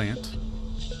towards the plant,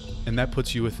 and that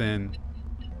puts you within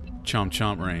chomp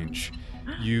chomp range.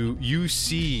 You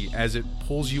see as it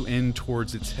pulls you in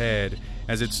towards its head,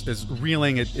 as it's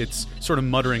reeling, it's sort of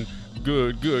muttering,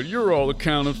 "Good, you're all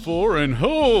accounted for, and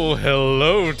oh,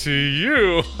 hello to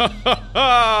you."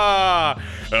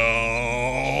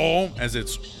 Oh, as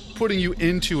it's putting you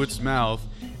into its mouth,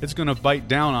 it's going to bite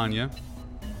down on you.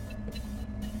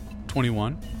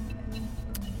 21.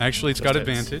 Actually, it's Just got hits.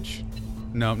 advantage.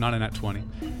 No, not a nat 20.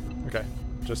 Okay,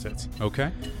 just hits.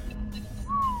 Okay.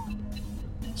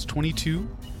 It's 22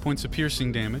 points of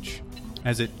piercing damage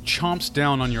as it chomps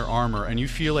down on your armor, and you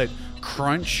feel it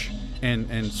crunch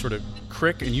and sort of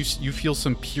crick, and you feel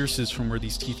some pierces from where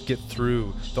these teeth get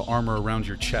through the armor around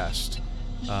your chest,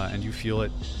 and you feel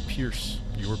it pierce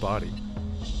your body,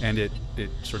 and it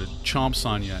sort of chomps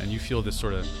on you, and you feel this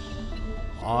sort of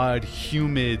odd,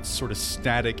 humid, sort of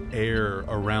static air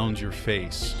around your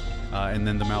face, and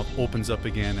then the mouth opens up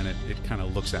again, and it kind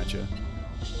of looks at you.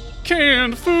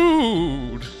 Canned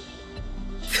food!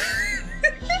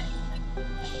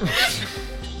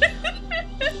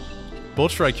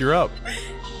 Bullstrike, you're up.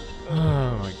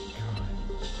 Oh my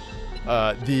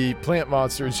god. The plant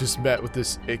monster is just met with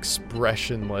this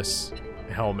expressionless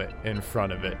helmet in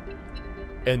front of it.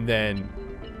 And then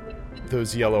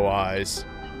those yellow eyes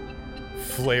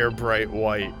flare bright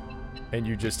white, and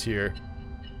you just hear,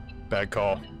 "Bad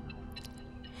call."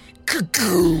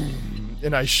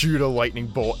 And I shoot a lightning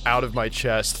bolt out of my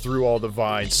chest, through all the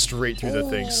vines, straight through the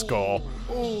thing's skull.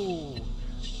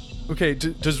 Okay,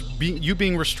 does you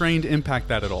being restrained impact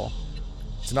that at all?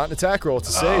 It's not an attack roll, it's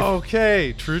a save.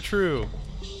 Okay, true.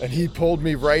 And he pulled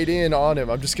me right in on him.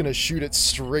 I'm just gonna shoot it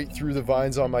straight through the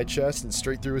vines on my chest and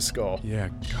straight through his skull. Yeah,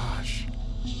 gosh.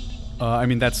 I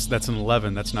mean, that's an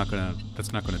 11. That's not gonna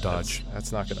dodge.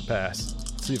 That's not gonna pass.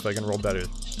 Let's see if I can roll better.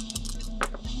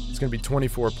 It's gonna be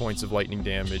 24 points of lightning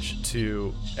damage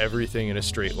to everything in a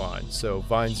straight line. So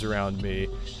vines around me,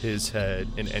 his head,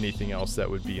 and anything else that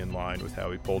would be in line with how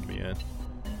he pulled me in.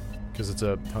 Because it's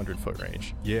a 100-foot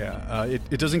range. Yeah,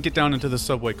 it doesn't get down into the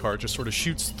subway car. It just sort of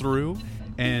shoots through,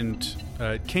 And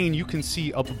Kane, you can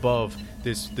see up above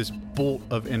this bolt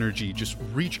of energy just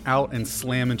reach out and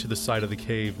slam into the side of the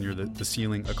cave near the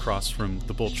ceiling across from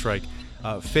the bolt strike.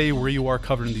 Faye, where you are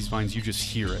covered in these vines, you just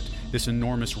hear it. This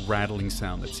enormous rattling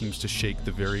sound that seems to shake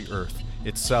the very earth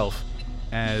itself.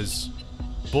 As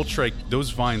bolt strike, those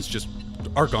vines just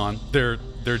are gone. They're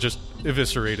just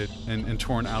eviscerated and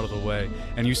torn out of the way.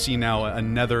 And you see now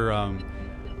another.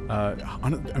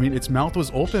 Its mouth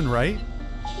was open, right?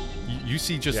 You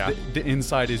see just the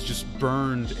inside is just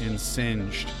burned and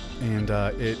singed, and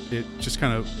it just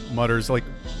kind of mutters, like,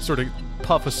 sort of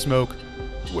puff of smoke.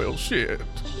 Well, shit.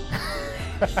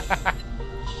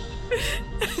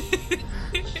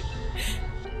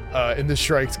 And the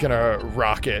Shrike's gonna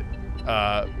rocket,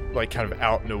 kind of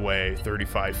out and away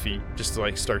 35 feet, just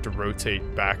to, start to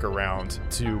rotate back around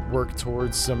to work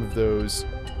towards some of those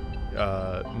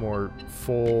more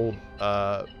full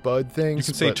bud things.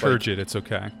 You can say turgid, it's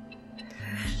okay.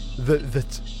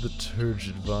 The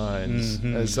turgid vines,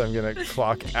 as I'm gonna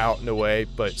clock out and away,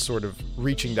 but sort of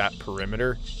reaching that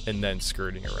perimeter and then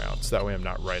skirting around, so that way I'm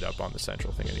not right up on the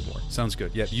central thing anymore. Sounds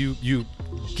good. Yeah, you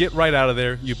get right out of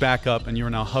there, you back up, and you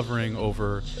are now hovering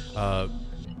over a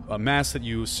mass that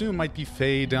you assume might be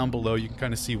Faye down below. You can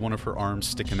kind of see one of her arms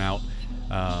sticking out,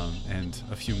 and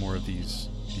a few more of these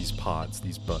pods,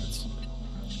 these buds.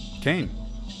 Kane.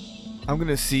 I'm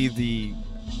gonna see the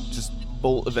just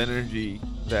bolt of energy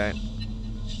that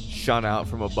shot out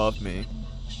from above me,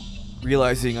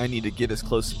 realizing I need to get as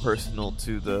close and personal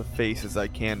to the face as I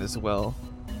can as well.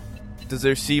 Does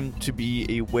there seem to be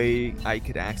a way I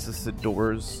could access the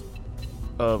doors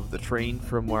of the train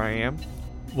from where I am?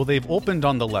 Well, they've opened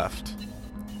on the left.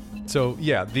 So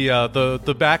yeah,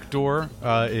 the back door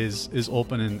is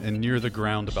open and near the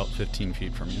ground, about 15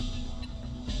 feet from you.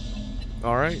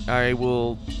 All right, I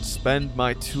will spend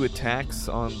my 2 attacks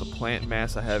on the plant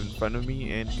mass I have in front of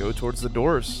me and go towards the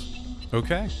doors.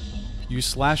 Okay. You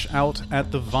slash out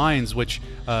at the vines, which,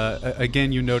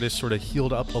 again, you notice sort of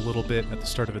healed up a little bit at the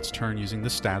start of its turn using the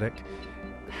static.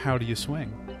 How do you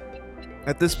swing?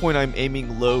 At this point, I'm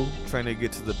aiming low, trying to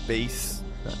get to the base.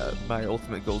 My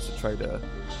ultimate goal is to try to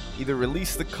either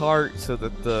release the cart so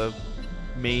that the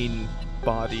main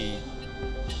body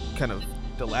kind of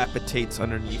dilapidates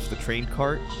underneath the train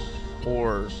cart,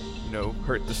 or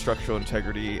hurt the structural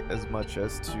integrity as much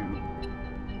as to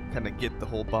kind of get the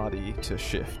whole body to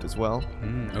shift as well.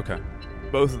 Okay.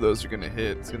 Both of those are going to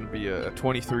hit. It's going to be a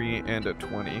 23 and a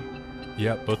 20.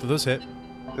 Yep, both of those hit.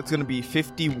 It's going to be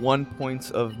 51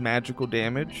 points of magical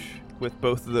damage with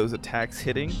both of those attacks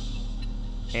hitting,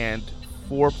 and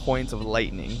 4 points of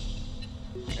lightning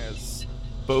as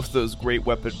both those great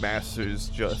weapon masters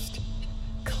just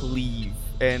cleave.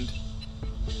 And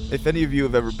if any of you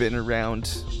have ever been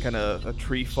around kind of a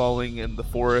tree falling in the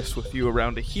forest with you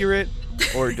around to hear it,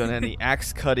 or done any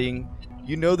axe cutting,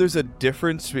 there's a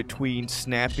difference between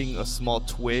snapping a small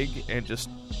twig and just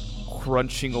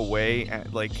crunching away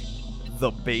at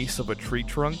the base of a tree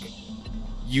trunk.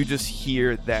 You just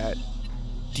hear that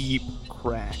deep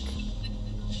crack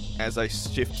as I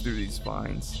shift through these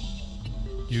vines.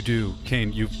 You do,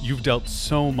 Kane. You've dealt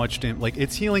so much damage.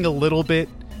 It's healing a little bit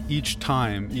each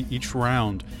time, each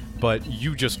round, but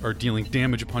you just are dealing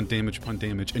damage upon damage upon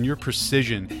damage, and your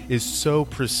precision is so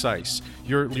precise.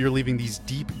 You're leaving these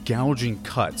deep gouging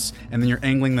cuts, and then you're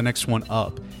angling the next one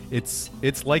up. It's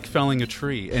like felling a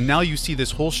tree, and now you see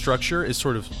this whole structure is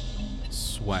sort of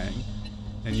swaying,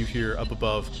 and you hear up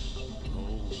above,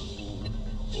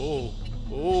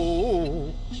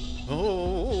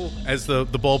 as the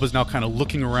bulb is now kind of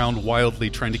looking around wildly,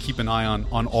 trying to keep an eye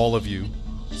on all of you.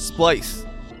 Splice.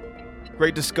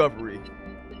 Great discovery.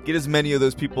 Get as many of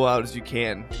those people out as you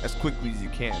can, as quickly as you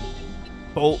can.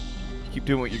 Bolt, keep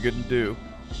doing what you're going to do.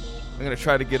 I'm going to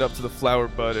try to get up to the flower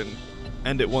bud and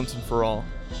end it once and for all.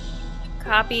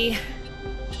 Copy.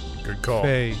 Good call.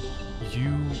 Faye,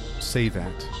 you say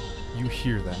that. You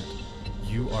hear that.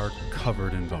 You are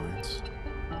covered in vines.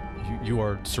 You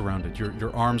are surrounded.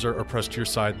 Your arms are pressed to your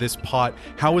side. This pot,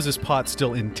 how is this pot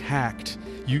still intact?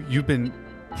 You've been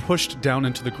pushed down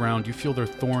into the ground. You feel their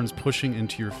thorns pushing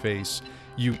into your face.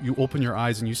 You open your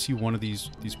eyes and you see one of these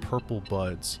purple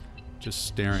buds just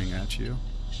staring at you.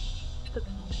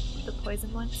 The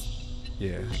poison ones?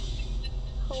 Yeah.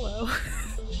 Hello.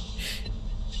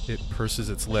 It purses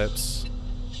its lips.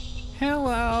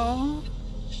 Hello.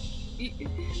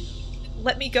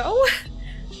 Let me go?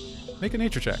 Make a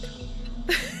nature check.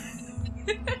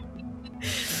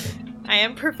 I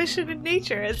am proficient in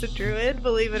nature as a druid,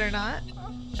 believe it or not.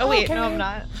 Oh wait, okay. No I'm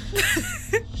not.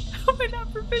 How am I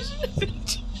not proficient in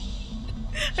nature?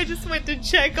 I just went to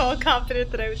check all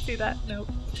confident that I would see that. Nope.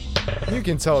 You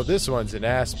can tell this one's an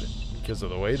aspen because of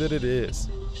the way that it is.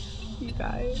 You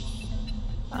guys.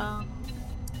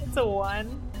 It's a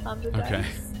 1 on the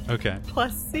dice. Okay.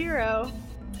 Plus 0.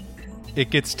 It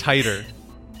gets tighter.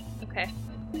 Okay.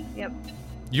 Yep.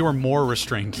 You are more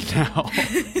restrained now.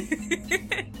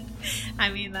 I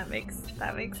mean, that makes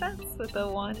sense with a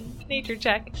 1 nature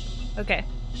check. Okay.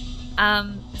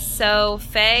 So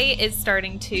Faye is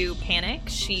starting to panic.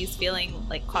 She's feeling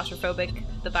like claustrophobic.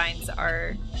 The vines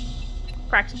are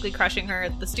practically crushing her.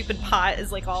 The stupid pot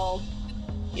is like all,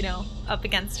 up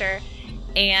against her.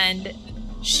 And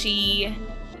she,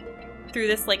 through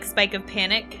this like spike of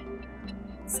panic,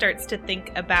 starts to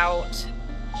think about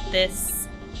this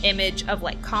image of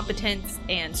like competence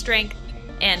and strength.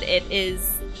 And it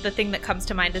is the thing that comes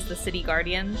to mind is the city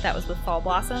guardian that was with Fall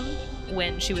Blossom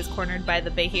when she was cornered by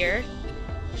the Behir.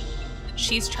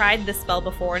 She's tried this spell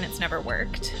before and it's never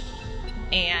worked.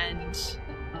 And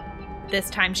this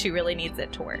time she really needs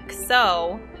it to work.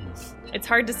 So it's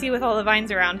hard to see with all the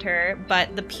vines around her,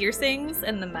 but the piercings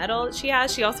and the metal that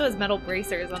she also has metal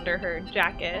bracers under her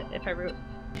jacket.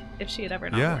 If she had ever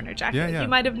not worn her jacket, you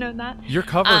might have known that. You're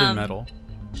covered in metal.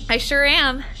 I sure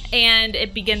am. And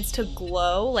it begins to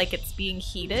glow like it's being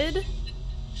heated.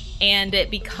 And it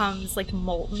becomes like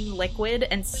molten liquid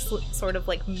and sort of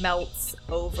like melts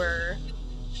over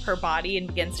her body and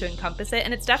begins to encompass it.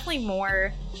 And it's definitely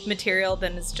more material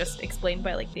than is just explained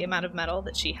by like the amount of metal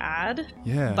that she had.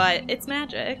 Yeah. But it's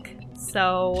magic.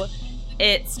 So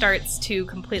it starts to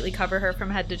completely cover her from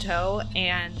head to toe.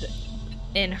 And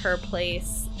in her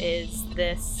place is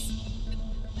this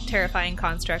terrifying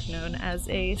construct known as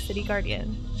a city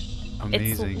guardian.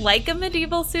 Amazing. It's like a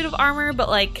medieval suit of armor, but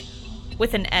like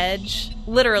with an edge.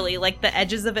 Literally, like the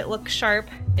edges of it look sharp.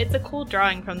 It's a cool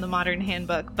drawing from the Modern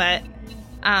Handbook, but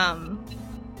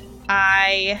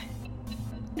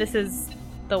this is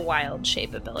the wild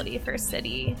shape ability for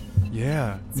city.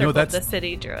 Yeah. No, that's the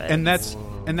city druid. And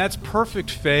that's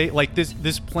perfect, Faye. Like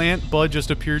this plant bud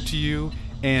just appeared to you,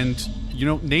 and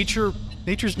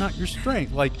nature's not your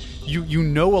strength. Like you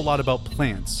know a lot about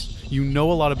plants. You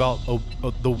know a lot about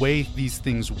the way these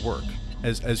things work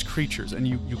as creatures, and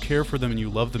you care for them and you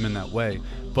love them in that way.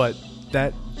 But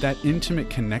that intimate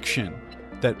connection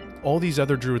that all these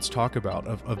other druids talk about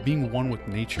of being one with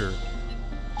nature,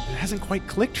 it hasn't quite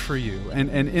clicked for you. And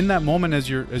in that moment, as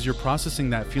you're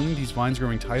processing that, feeling these vines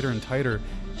growing tighter and tighter,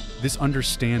 this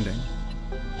understanding,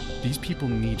 these people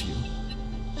need you.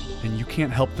 And you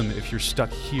can't help them if you're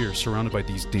stuck here surrounded by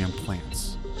these damn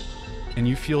plants. And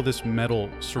you feel this metal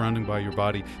surrounding by your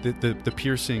body. The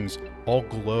piercings all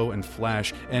glow and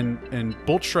flash. And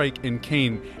Boltstrike and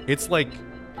Kane, it's like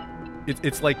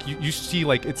you see,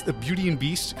 like, it's the Beauty and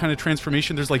Beast kind of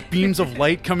transformation. There's like beams of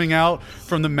light coming out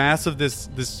from the mass of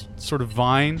this sort of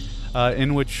vine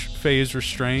in which Faye is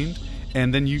restrained.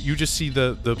 And then you just see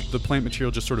the plant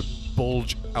material just sort of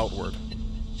bulge outward.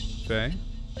 Faye?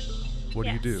 What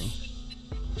do you do?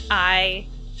 I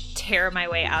tear my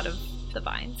way out of the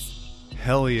vines.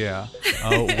 Hell yeah.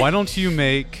 Why don't you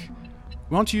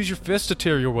use your fist to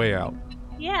tear your way out?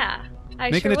 Yeah, I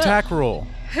Make sure an will. attack roll.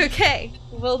 Okay,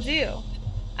 will do.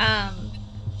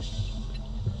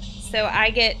 So I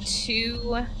get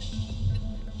 2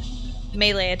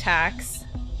 melee attacks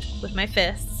with my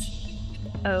fists.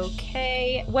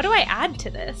 Okay, what do I add to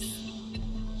this?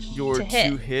 Your to hit?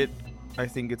 2 hit, I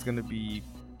think it's going to be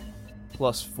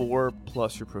 +4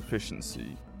 plus your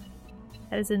proficiency.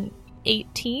 That is an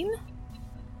 18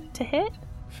 to hit.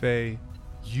 Faye,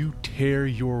 you tear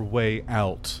your way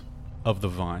out of the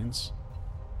vines.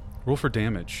 Roll for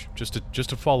damage, just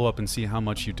to follow up and see how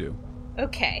much you do.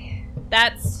 Okay,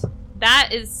 that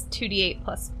is 2d8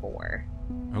 plus 4.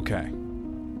 Okay.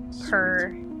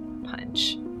 Per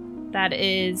punch. That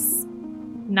is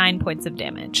 9 points of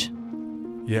damage.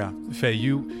 Yeah, Faye,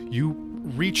 you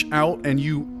reach out and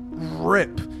you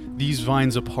rip these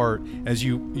vines apart as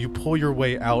you pull your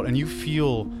way out, and you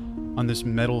feel on this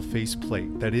metal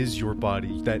faceplate that is your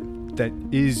body, that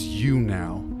is you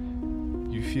now.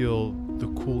 You feel the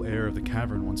cool air of the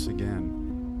cavern once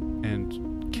again.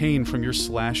 And Kane, from your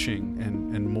slashing,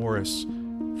 and Morris,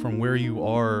 from where you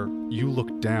are, you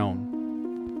look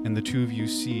down, and the two of you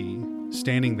see,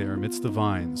 standing there amidst the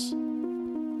vines,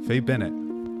 Faye Bennett,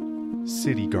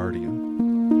 City Guardian.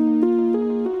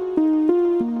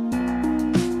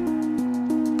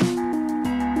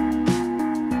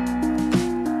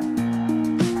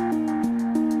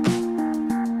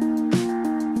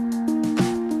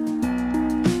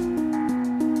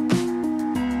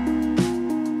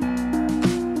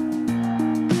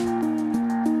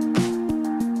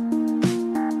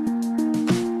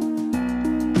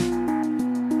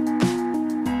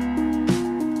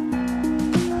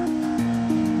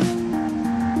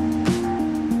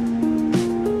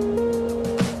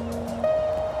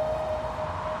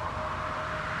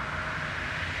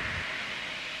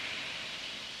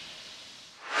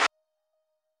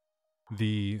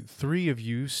 The three of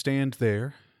you stand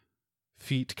there,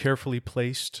 feet carefully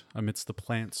placed amidst the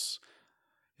plants,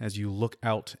 as you look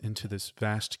out into this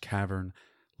vast cavern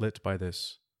lit by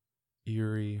this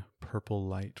eerie purple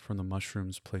light from the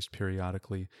mushrooms placed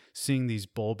periodically, seeing these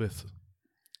bulbous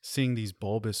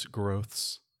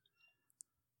growths.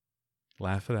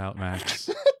 Laugh it out,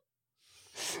 Max.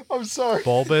 I'm sorry.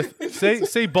 Bulbous.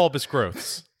 Say bulbous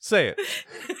growths. Say it.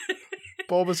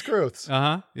 Bulbous growths.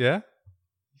 Uh-huh. Yeah.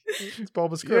 It's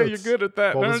bulbous growths. Yeah, you're good at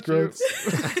that, bulbous aren't growths.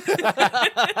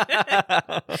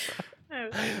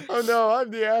 Oh no, I'm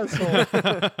the asshole.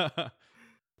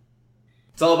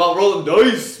 It's all about rolling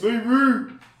dice, baby.